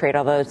beef trade,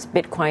 although it's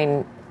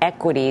Bitcoin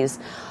equities.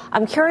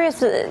 I'm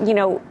curious,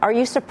 are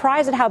you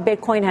surprised at how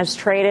Bitcoin has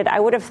traded?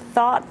 I would have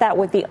thought that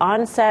with the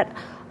onset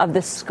of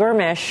the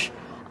skirmish,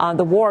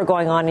 the war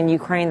going on in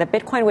Ukraine, that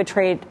Bitcoin would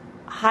trade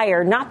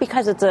higher, not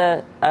because it's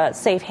a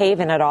safe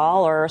haven at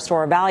all or a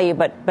store of value,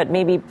 but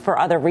maybe for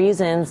other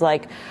reasons,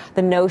 like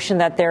the notion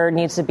that there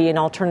needs to be an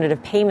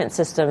alternative payment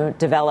system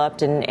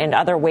developed and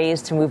other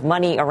ways to move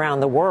money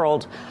around the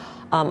world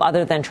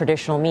other than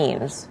traditional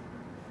means.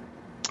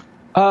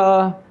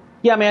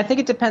 Yeah, I mean, I think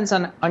it depends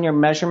on your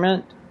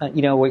measurement,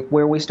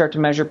 where we start to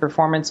measure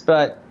performance.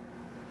 But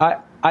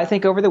I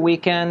think over the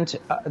weekend,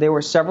 there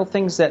were several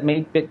things that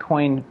made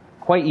Bitcoin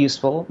quite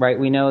useful, right?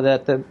 We know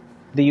that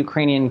the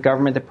Ukrainian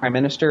government, the prime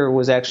minister,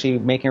 was actually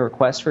making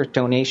requests for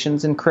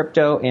donations in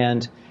crypto.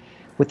 And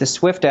with the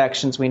SWIFT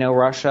actions, we know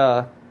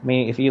Russia, I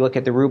mean, if you look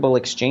at the ruble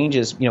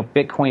exchanges,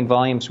 Bitcoin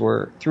volumes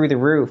were through the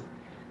roof.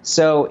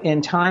 So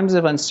in times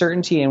of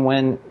uncertainty and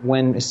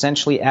when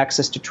essentially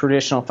access to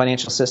traditional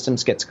financial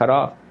systems gets cut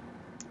off,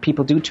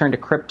 people do turn to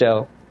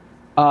crypto.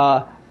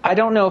 I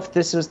don't know if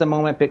this was the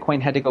moment Bitcoin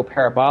had to go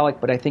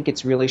parabolic, but I think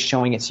it's really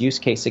showing its use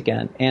case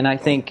again. And I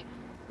think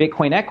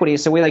Bitcoin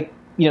equities, so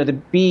the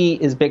B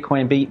is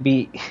Bitcoin,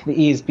 the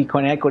E is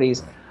Bitcoin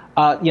equities.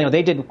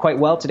 They did quite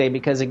well today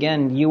because,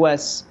 again,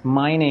 U.S.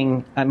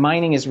 mining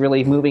is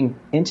really moving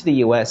into the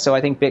U.S. So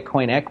I think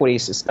Bitcoin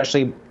equities,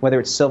 especially whether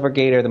it's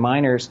Silvergate or the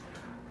miners,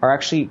 are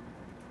actually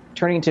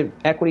turning into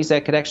equities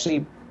that could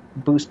actually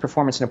boost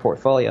performance in a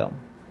portfolio.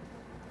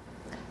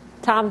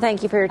 Tom,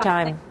 thank you for your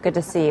time. Good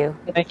to see you.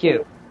 Thank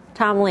you.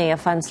 Tom Lee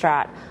of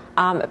Fundstrat.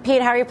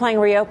 Pete, how are you playing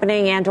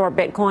reopening and or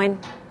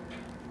Bitcoin?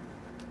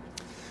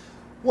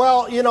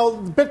 Well,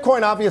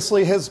 Bitcoin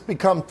obviously has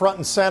become front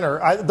and center.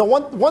 The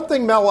one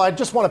thing, Mel, I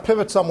just want to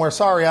pivot somewhere.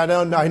 Sorry, I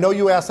know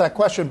you asked that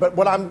question, but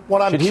what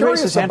I'm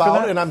curious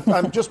about, and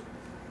I'm just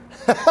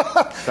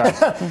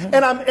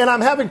and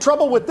I'm having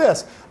trouble with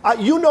this.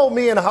 You know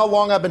me and how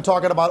long I've been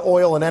talking about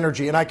oil and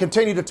energy, and I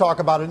continue to talk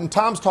about it. And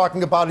Tom's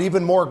talking about it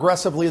even more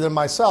aggressively than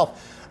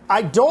myself.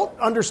 I don't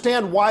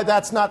understand why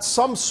that's not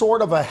some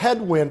sort of a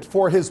headwind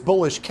for his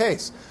bullish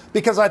case.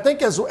 Because I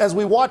think as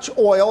we watch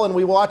oil and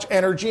we watch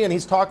energy, and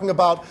he's talking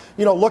about,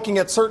 looking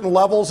at certain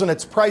levels and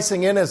it's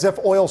pricing in as if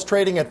oil's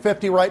trading at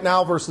 50 right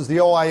now versus the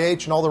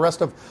OIH and all the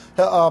rest of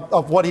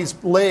what he's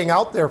laying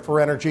out there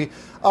for energy.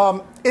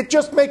 It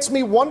just makes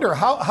me wonder,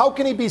 how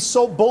can he be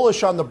so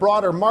bullish on the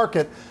broader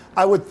market?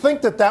 I would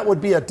think that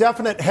would be a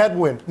definite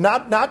headwind,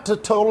 not to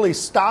totally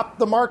stop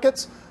the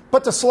markets,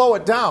 but to slow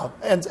it down.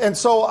 And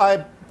so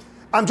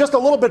I'm just a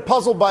little bit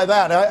puzzled by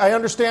that. I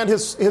understand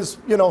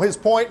his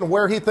point and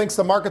where he thinks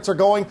the markets are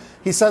going.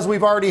 He says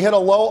we've already hit a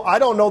low. I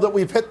don't know that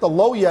we've hit the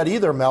low yet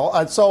either,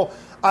 Mel. So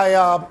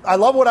I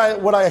love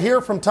what I hear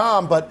from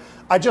Tom, but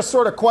I just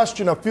sort of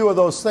question a few of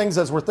those things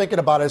as we're thinking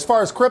about it. As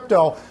far as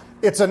crypto,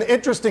 it's an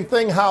interesting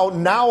thing how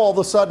now all of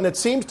a sudden it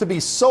seems to be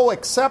so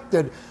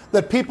accepted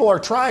that people are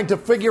trying to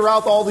figure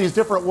out all these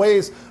different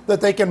ways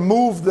that they can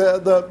move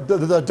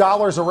the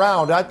dollars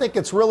around. I think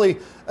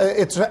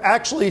it's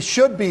actually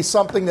should be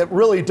something that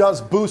really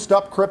does boost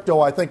up crypto,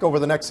 I think, over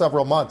the next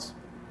several months.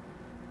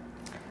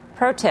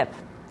 Pro tip,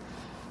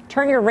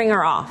 turn your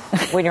ringer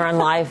off when you're on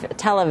live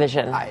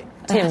television.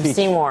 Tim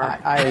Seymour.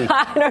 I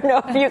don't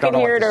know if you can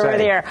hear it over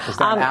there. Is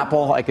that an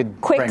Apple? I could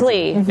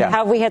quickly.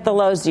 Have we hit the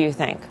lows, do you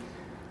think?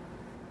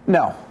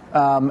 No.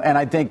 And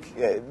I think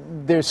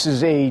this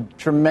is a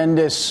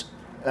tremendous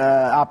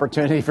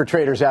opportunity for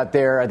traders out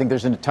there. I think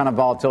there's a ton of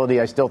volatility.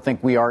 I still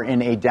think we are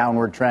in a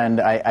downward trend.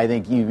 I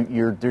think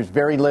there's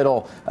very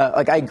little.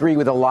 I agree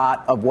with a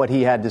lot of what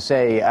he had to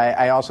say.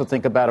 I also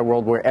think about a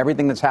world where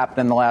everything that's happened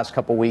in the last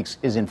couple of weeks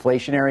is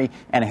inflationary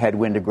and a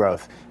headwind to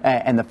growth.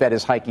 And the Fed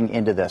is hiking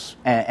into this.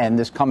 And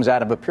this comes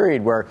out of a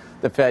period where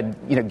the Fed,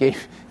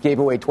 gave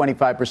away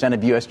 25%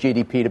 of U.S.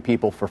 GDP to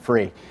people for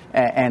free.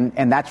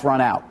 And that's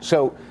run out.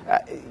 So,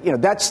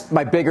 that's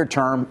my bigger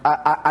term.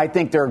 I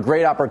think there are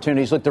great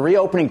opportunities. Look, the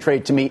reopening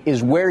trade to me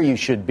is where you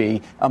should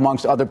be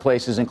amongst other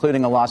places,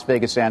 including a Las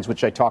Vegas Sands,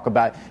 which I talk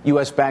about,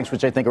 U.S. banks,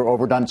 which I think are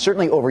overdone,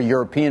 certainly over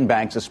European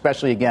banks,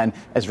 especially, again,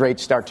 as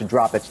rates start to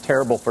drop. It's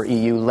terrible for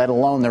EU, let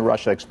alone their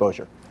Russia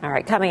exposure. All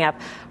right, coming up,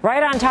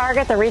 right on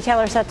target, the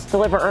retailer set to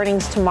deliver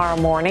earnings tomorrow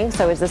morning.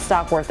 So is this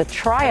stock worth a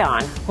try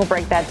on? We'll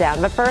break that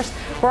down. But first,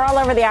 we're all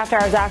over the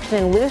after-hours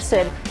action in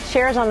Lucid.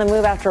 Shares on the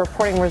move after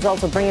reporting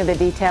results. Will bring you the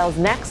details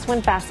next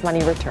when Fast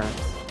Money returns.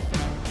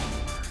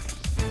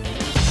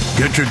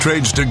 Get your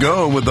trades to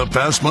go with the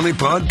Fast Money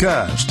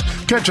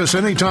Podcast. Catch us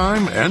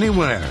anytime,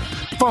 anywhere.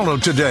 Follow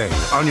today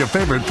on your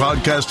favorite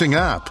podcasting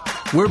app.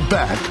 We're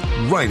back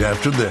right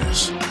after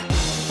this.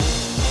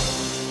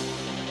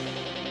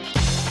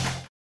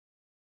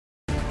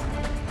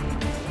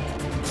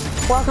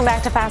 Welcome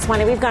back to Fast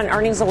Money. We've got an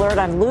earnings alert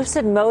on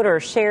Lucid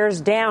Motors.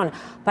 Shares down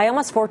by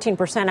almost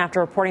 14% after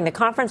reporting. The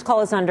conference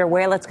call is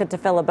underway. Let's get to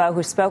Phil LeBeau,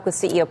 who spoke with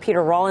CEO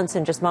Peter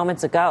Rawlinson just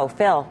moments ago.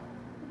 Phil.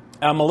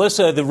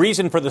 Melissa, the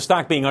reason for the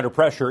stock being under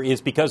pressure is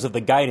because of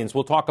the guidance.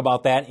 We'll talk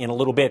about that in a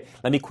little bit.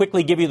 Let me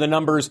quickly give you the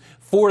numbers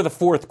for the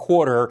fourth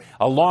quarter.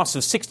 A loss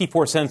of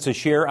 64 cents a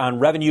share on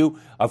revenue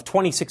of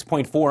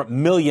 $26.4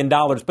 million.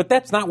 But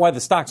that's not why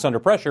the stock's under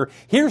pressure.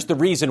 Here's the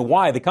reason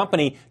why. The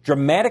company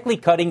dramatically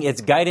cutting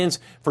its guidance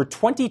for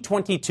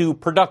 2022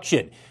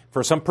 production.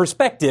 For some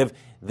perspective,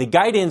 the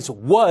guidance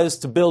was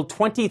to build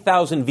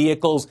 20,000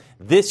 vehicles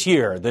this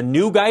year. The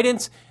new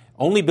guidance,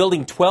 only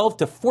building 12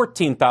 to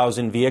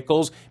 14,000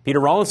 vehicles. Peter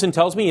Rawlinson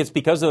tells me it's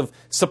because of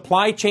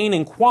supply chain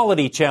and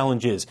quality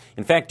challenges.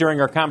 In fact,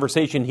 during our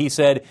conversation, he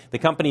said the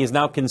company is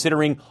now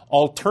considering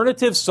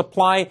alternative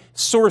supply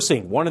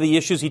sourcing. One of the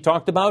issues he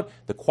talked about,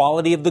 the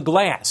quality of the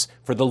glass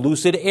for the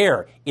Lucid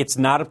Air. It's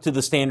not up to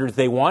the standards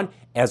they want.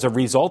 As a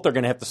result, they're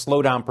going to have to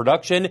slow down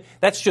production.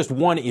 That's just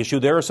one issue.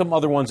 There are some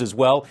other ones as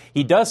well.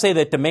 He does say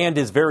that demand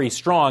is very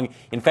strong.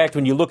 In fact,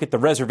 when you look at the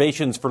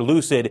reservations for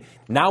Lucid,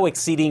 now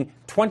exceeding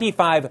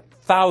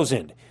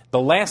 25,000. The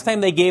last time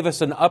they gave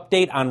us an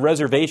update on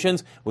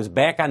reservations was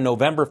back on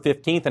November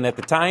 15th, and at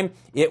the time,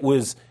 it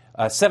was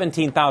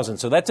 17,000.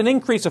 So that's an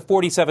increase of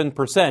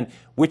 47%,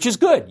 which is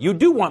good. You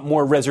do want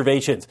more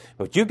reservations,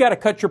 but you've got to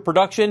cut your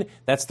production.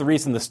 That's the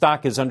reason the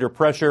stock is under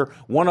pressure.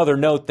 One other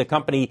note, the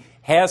company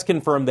has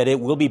confirmed that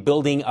it will be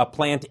building a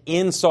plant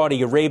in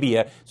Saudi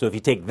Arabia. So if you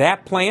take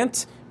that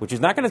plant, which is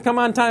not going to come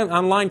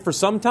online for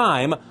some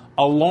time,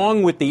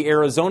 along with the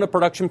Arizona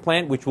production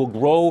plant, which will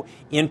grow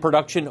in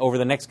production over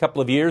the next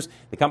couple of years,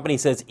 the company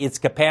says its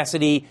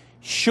capacity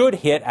should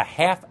hit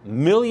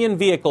 500,000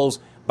 vehicles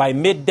by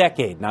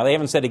mid-decade. Now, they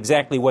haven't said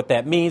exactly what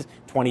that means,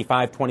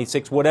 25,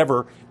 26,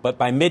 whatever, but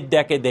by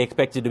mid-decade, they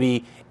expect it to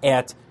be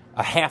at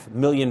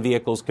 500,000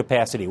 vehicles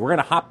capacity. We're going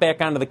to hop back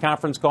onto the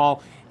conference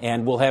call,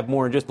 and we'll have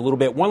more in just a little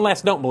bit. One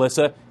last note,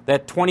 Melissa,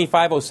 that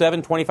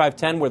 2507,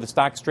 2510, where the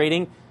stock's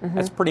trading,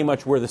 that's pretty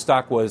much where the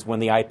stock was when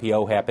the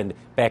IPO happened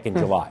back in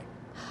July.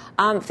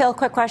 Phil,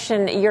 quick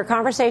question. Your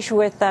conversation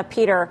with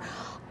Peter,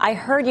 I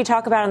heard you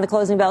talk about in the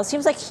closing bell. It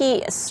seems like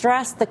he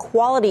stressed the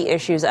quality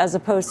issues as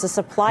opposed to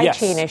supply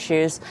chain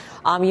issues.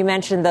 You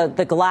mentioned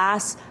the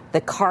glass,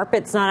 the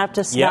carpet's not up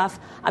to snuff.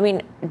 Yep. I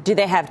mean, do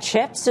they have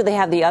chips? Do they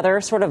have the other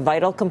sort of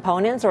vital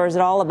components? Or is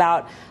it all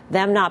about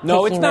them not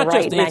picking the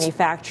right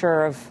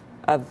manufacturer of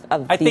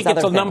I think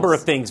it's a number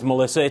of things,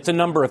 Melissa. It's a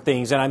number of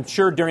things. And I'm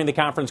sure during the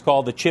conference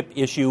call, the chip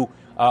issue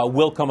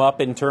will come up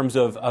in terms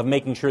of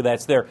making sure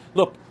that's there.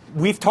 Look,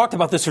 we've talked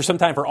about this for some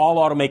time for all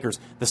automakers.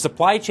 The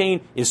supply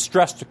chain is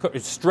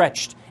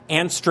stretched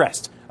and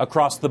stressed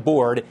across the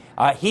board.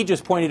 He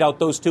just pointed out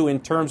those two in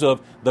terms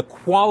of the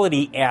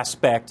quality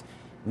aspect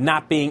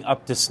not being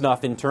up to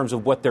snuff in terms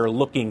of what they're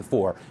looking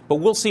for. But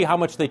we'll see how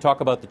much they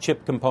talk about the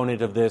chip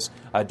component of this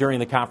during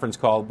the conference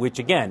call, which,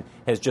 again,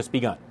 has just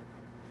begun.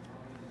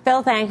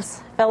 Phil,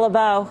 thanks. Phil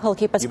LeBeau, he'll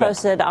keep us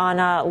posted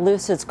on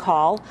Lucid's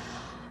call.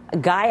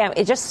 Guy,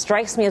 it just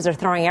strikes me as they're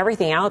throwing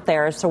everything out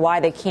there as to why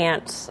they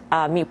can't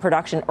meet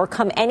production or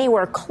come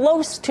anywhere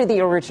close to the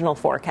original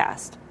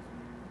forecast.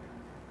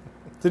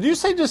 Did you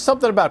say just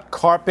something about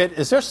carpet?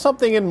 Is there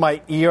something in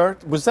my ear?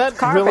 Was that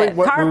really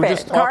what we were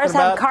just talking about? Cars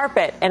have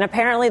carpet, and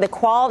apparently the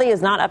quality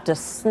is not up to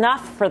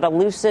snuff for the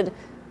Lucid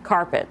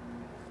carpet.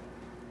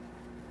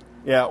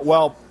 Yeah,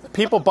 well,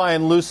 people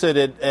buying Lucid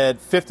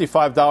at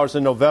 $55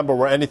 in November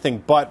were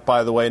anything but,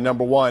 by the way,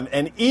 number one.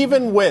 And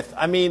even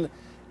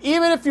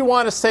if you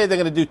want to say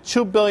they're going to do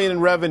 $2 billion in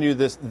revenue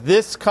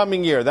this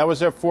coming year, that was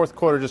their fourth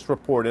quarter just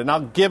reported, and I'll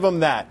give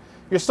them that.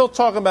 You're still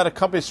talking about a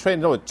company that's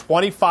trading at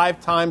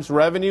 25 times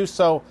revenue,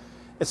 so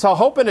it's a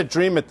hope and a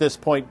dream at this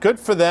point.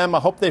 Good for them. I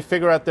hope they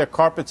figure out their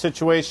carpet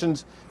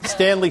situations.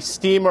 Stanley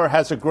Steamer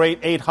has a great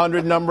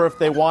 800 number if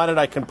they want it.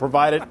 I can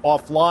provide it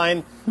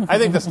offline. I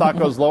think the stock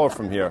goes lower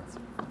from here.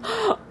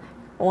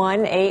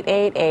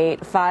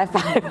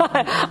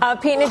 1-888-555.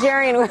 Pete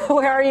Najarian,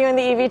 where are you in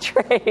the EV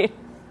trade?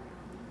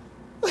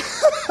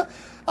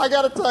 I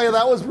got to tell you,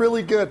 that was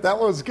really good. That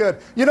was good.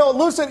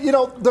 Lucid,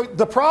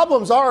 the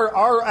problems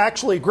are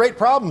actually great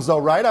problems, though,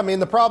 right? I mean,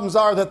 the problems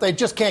are that they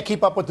just can't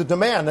keep up with the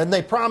demand, and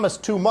they promise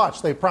too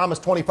much. They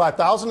promised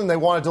 25,000, and they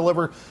want to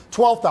deliver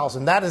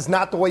 12,000. That is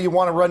not the way you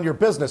want to run your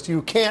business.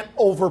 You can't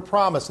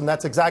overpromise, and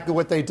that's exactly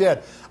what they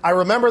did. I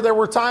remember there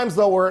were times,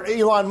 though, where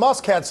Elon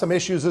Musk had some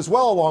issues as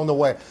well along the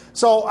way.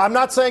 So I'm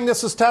not saying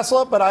this is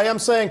Tesla, but I am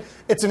saying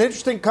it's an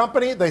interesting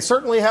company. They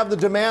certainly have the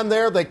demand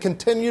there. They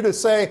continue to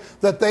say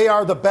that they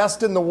are the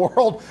best in the the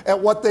world at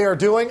what they are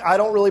doing. I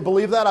don't really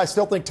believe that. I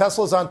still think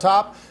Tesla's on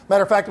top.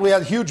 Matter of fact, we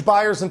had huge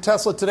buyers in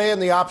Tesla today in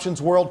the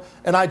options world,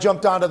 and I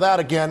jumped onto that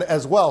again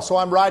as well. So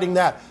I'm riding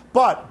that.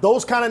 But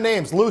those kind of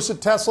names,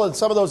 Lucid, Tesla, and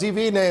some of those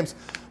EV names,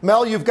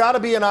 Mel, you've got to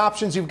be in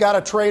options. You've got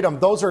to trade them.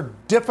 Those are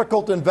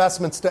difficult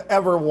investments to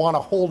ever want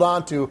to hold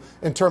on to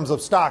in terms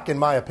of stock, in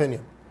my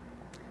opinion.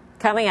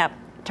 Coming up,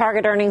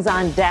 Target earnings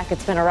on deck.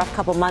 It's been a rough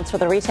couple months for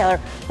the retailer,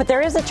 but there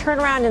is a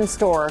turnaround in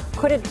store.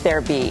 Could it there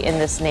be in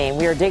this name?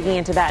 We are digging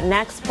into that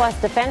next. Plus,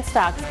 defense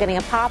stocks getting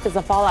a pop as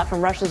the fallout from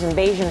Russia's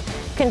invasion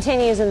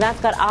continues, and that's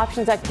got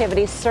options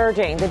activity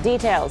surging. The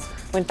details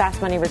when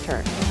Fast Money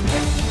returns.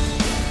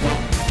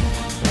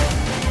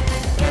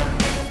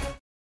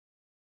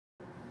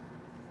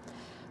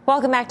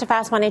 Welcome back to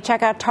Fast Money.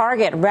 Check out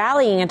Target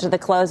rallying into the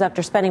close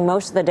after spending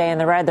most of the day in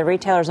the red. The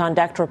retailer's on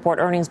deck to report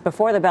earnings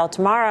before the bell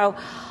tomorrow.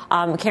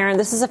 Karen,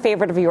 this is a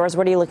favorite of yours.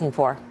 What are you looking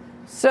for?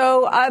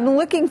 So I'm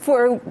looking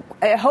for,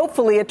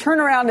 hopefully, a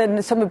turnaround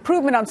and some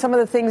improvement on some of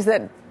the things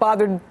that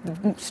bothered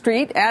the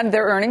street and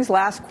their earnings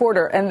last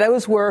quarter. And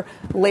those were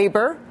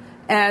labor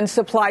and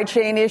supply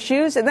chain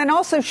issues, and then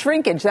also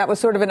shrinkage. That was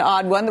sort of an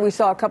odd one that we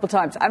saw a couple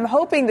times. I'm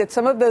hoping that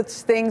some of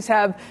those things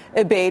have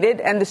abated,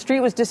 and the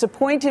street was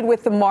disappointed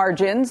with the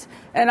margins,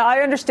 and I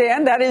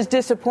understand that is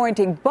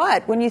disappointing.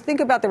 But when you think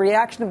about the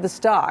reaction of the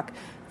stock,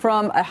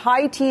 from a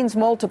high teens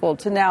multiple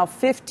to now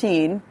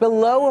 15,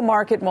 below a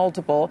market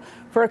multiple,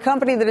 for a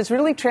company that has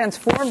really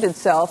transformed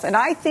itself. And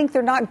I think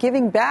they're not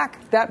giving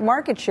back that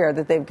market share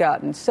that they've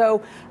gotten.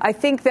 So I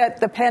think that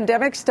the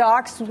pandemic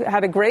stocks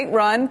had a great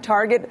run.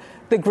 Target,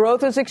 the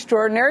growth was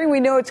extraordinary. We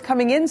know it's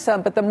coming in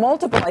some, but the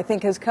multiple, I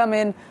think, has come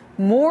in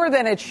more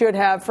than it should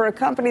have for a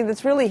company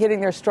that's really hitting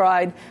their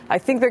stride. I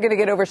think they're going to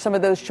get over some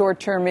of those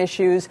short-term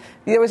issues.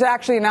 There was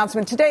actually an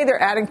announcement today.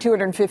 They're adding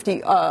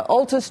 250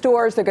 Ulta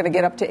stores. They're going to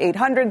get up to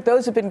 800.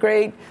 Those have been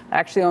great. I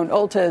actually own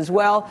Ulta as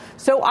well.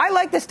 So I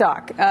like the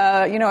stock.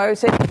 I would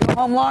say go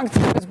home long. If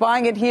I was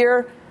buying it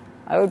here,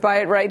 I would buy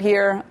it right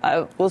here.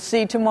 We'll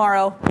see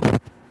tomorrow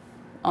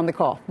on the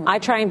call. I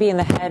try and be in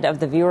the head of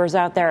the viewers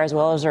out there as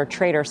well as our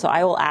traders, so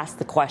I will ask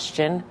the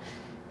question.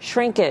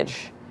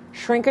 Shrinkage.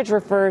 Shrinkage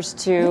refers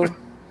to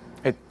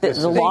the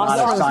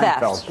loss from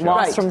theft.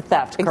 Loss from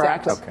theft,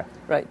 correct? Exactly. Okay.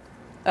 Right.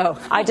 Oh.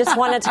 I just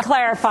wanted to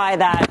clarify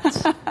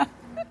that,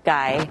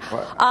 guy.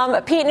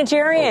 Pete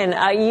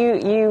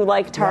Najarian, you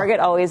like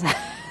Target, always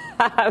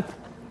have.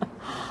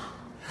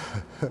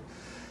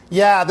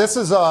 Yeah, this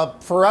is a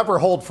forever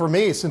hold for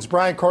me since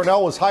Brian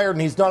Cornell was hired,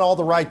 and he's done all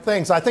the right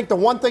things. I think the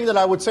one thing that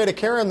I would say to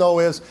Karen, though,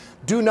 is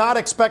do not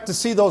expect to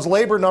see those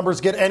labor numbers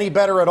get any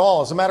better at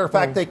all. As a matter of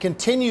fact, they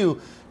continue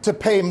to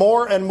pay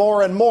more and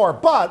more and more.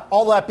 But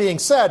all that being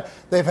said,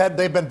 they've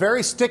been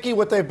very sticky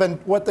with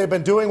what they've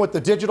been doing with the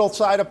digital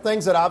side of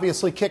things that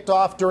obviously kicked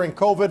off during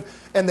COVID,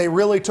 and they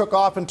really took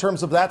off in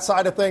terms of that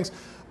side of things.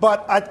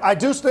 But I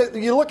do.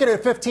 You look at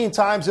it 15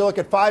 times. You look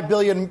at $5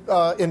 billion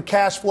in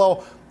cash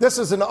flow. This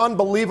is an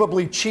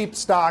unbelievably cheap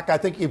stock. I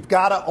think you've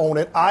got to own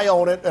it. I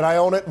own it, and I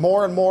own it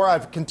more and more.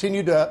 I've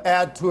continued to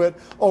add to it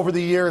over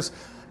the years.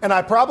 And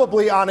I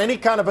probably, on any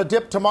kind of a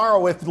dip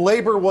tomorrow, if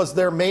labor was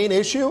their main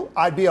issue,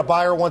 I'd be a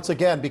buyer once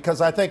again, because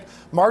I think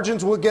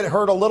margins will get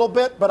hurt a little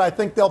bit, but I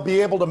think they'll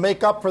be able to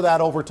make up for that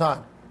over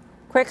time.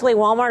 Quickly,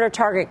 Walmart or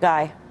Target,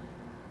 guy?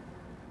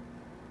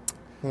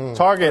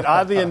 Target,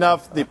 oddly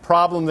enough, the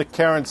problem that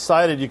Karen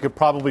cited, you could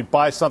probably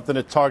buy something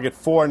at Target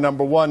for,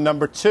 number one.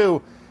 Number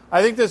two,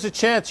 I think there's a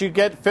chance you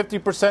get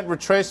 50%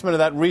 retracement of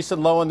that recent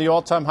low in the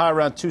all-time high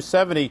around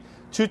 270,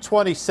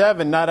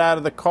 227, not out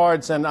of the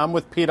cards, and I'm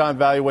with Pete on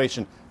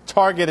valuation.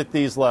 Target at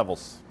these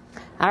levels.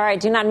 All right,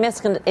 do not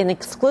miss an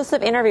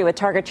exclusive interview with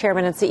Target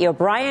Chairman and CEO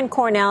Brian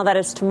Cornell. That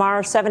is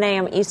tomorrow, 7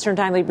 a.m. Eastern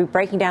Time. We'll be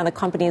breaking down the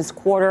company's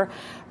quarter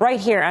right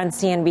here on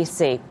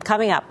CNBC.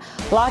 Coming up,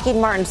 Lockheed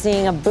Martin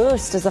seeing a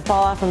boost as the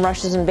fallout from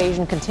Russia's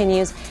invasion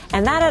continues,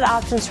 and that had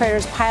options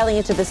traders piling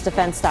into this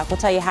defense stock. We'll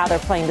tell you how they're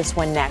playing this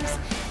one next.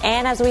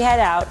 And as we head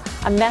out,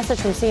 a message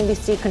from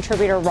CNBC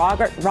contributor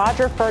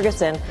Roger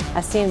Ferguson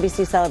as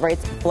CNBC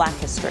celebrates Black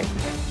History.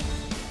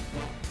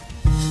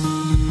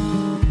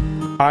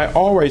 I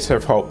always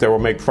have hoped that we'll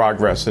make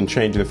progress in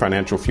changing the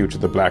financial future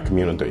of the black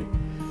community.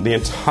 The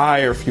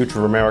entire future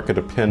of America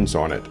depends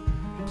on it.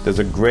 There's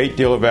a great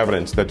deal of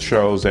evidence that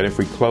shows that if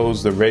we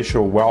close the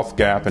racial wealth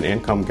gap and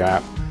income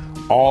gap,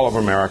 all of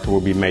America will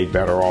be made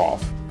better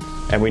off.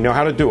 And we know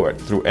how to do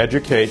it through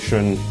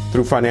education,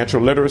 through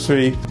financial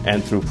literacy,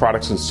 and through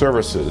products and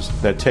services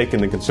that take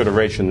into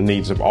consideration the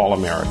needs of all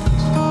Americans.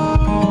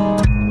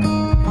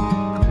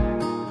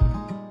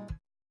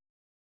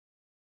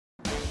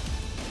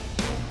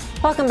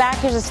 Welcome back.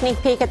 Here's a sneak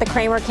peek at the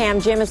Cramer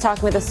Cam. Jim is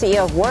talking with the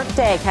CEO of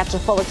Workday. Catch a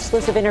full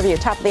exclusive interview,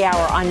 top of the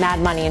hour on Mad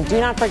Money. And do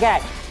not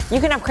forget,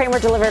 you can have Cramer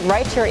delivered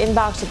right to your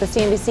inbox at the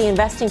CNBC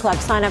Investing Club.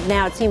 Sign up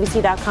now at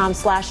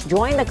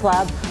cnbc.com/join the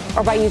club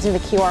or by using the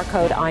QR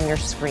code on your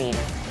screen.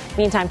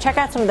 Meantime, check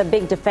out some of the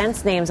big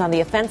defense names on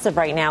the offensive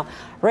right now.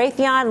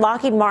 Raytheon,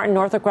 Lockheed Martin,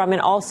 Northrop Grumman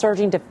all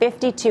surging to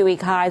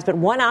 52-week highs, but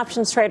one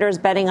options trader is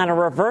betting on a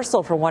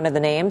reversal for one of the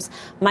names.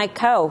 Mike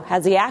Coe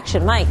has the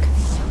action. Mike.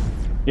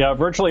 Yeah,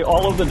 virtually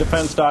all of the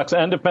defense stocks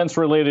and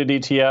defense-related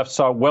ETFs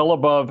saw well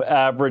above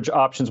average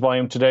options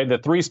volume today. The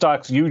 3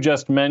 stocks you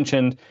just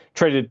mentioned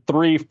traded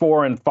 3,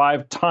 4, and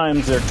 5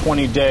 times their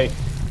 20-day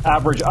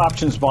average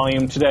options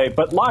volume today.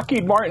 But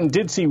Lockheed Martin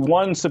did see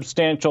one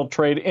substantial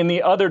trade in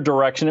the other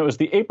direction. It was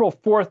the April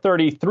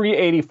 430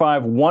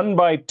 385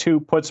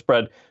 1x2 put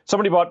spread.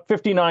 Somebody bought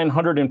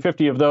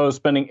 5,950 of those,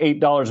 spending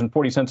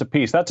 $8.40 a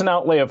piece. That's an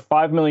outlay of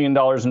 $5 million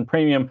in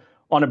premium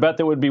on a bet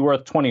that would be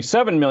worth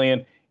 $27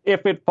 million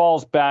if it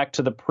falls back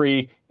to the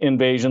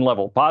pre-invasion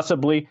level,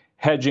 possibly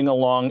hedging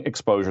along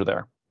exposure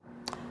there.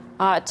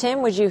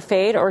 Tim, would you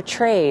fade or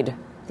trade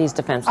these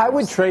defense? I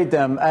would trade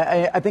them.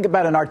 I think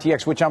about an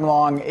RTX, which I'm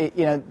long.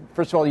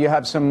 First of all, you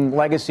have some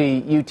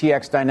legacy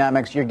UTX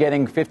dynamics. You're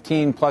getting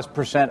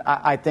 15+%,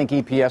 I think,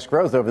 EPS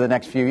growth over the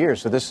next few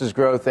years. So this is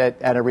growth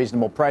at a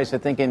reasonable price. I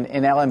think in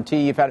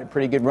LMT, you've had a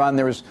pretty good run.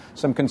 There was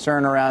some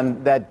concern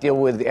around that deal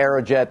with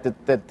Aerojet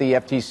that the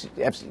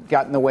FTC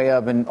got in the way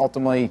of, and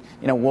ultimately,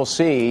 we'll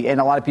see. And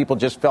a lot of people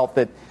just felt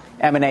that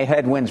M&A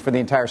headwinds for the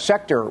entire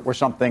sector were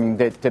something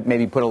that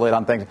maybe put a lid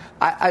on things.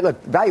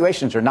 Look,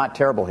 valuations are not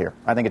terrible here.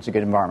 I think it's a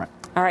good environment.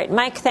 All right,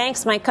 Mike,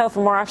 thanks. Mike Coe,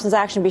 for more options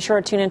action, be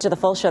sure to tune into the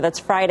full show. That's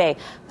Friday,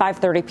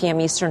 5:30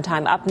 p.m. Eastern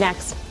Time. Up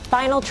next,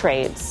 final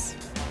trades.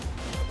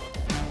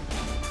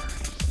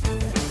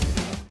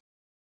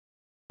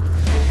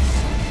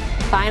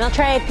 Final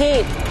trade,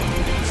 Pete.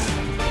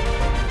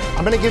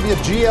 I'm going to give you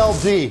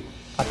GLD.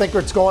 I think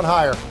it's going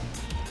higher.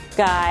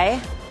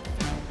 Guy.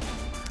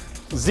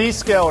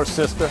 Zscaler,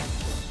 sister.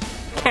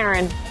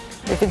 Karen.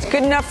 If it's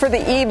good enough for the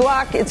E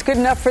block, it's good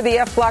enough for the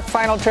F block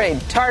final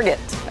trade. Target.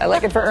 I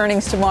like it for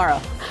earnings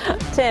tomorrow.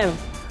 Tim.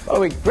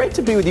 Oh, great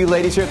to be with you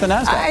ladies here at the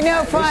NASDAQ. I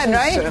know, fun,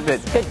 right?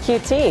 Good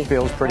QT.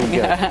 Feels pretty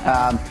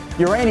good.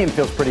 Uranium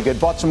feels pretty good.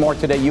 Bought some more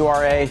today.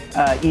 URA,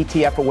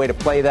 ETF, a way to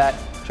play that.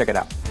 Check it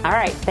out. All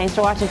right. Thanks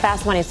for watching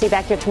Fast Money. See you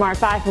back here tomorrow at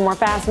 5 for more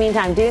Fast.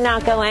 Meantime, do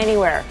not go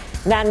anywhere.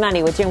 Mad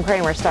Money with Jim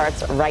Cramer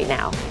starts right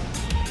now.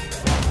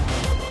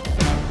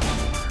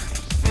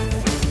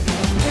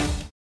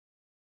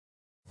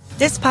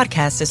 This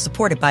podcast is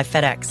supported by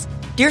FedEx.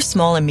 Dear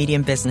small and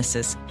medium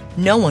businesses,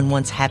 no one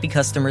wants happy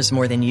customers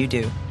more than you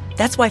do.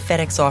 That's why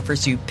FedEx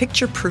offers you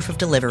picture proof of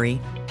delivery,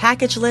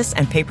 packageless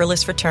and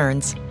paperless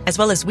returns, as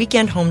well as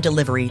weekend home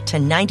delivery to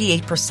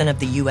 98% of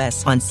the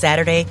U.S. on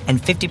Saturday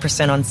and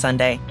 50% on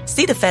Sunday.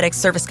 See the FedEx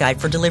service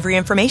guide for delivery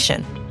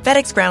information.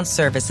 FedEx Ground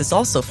service is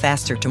also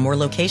faster to more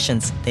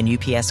locations than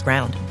UPS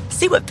Ground.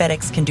 See what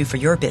FedEx can do for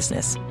your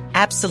business.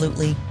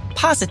 Absolutely,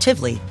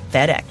 positively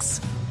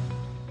FedEx.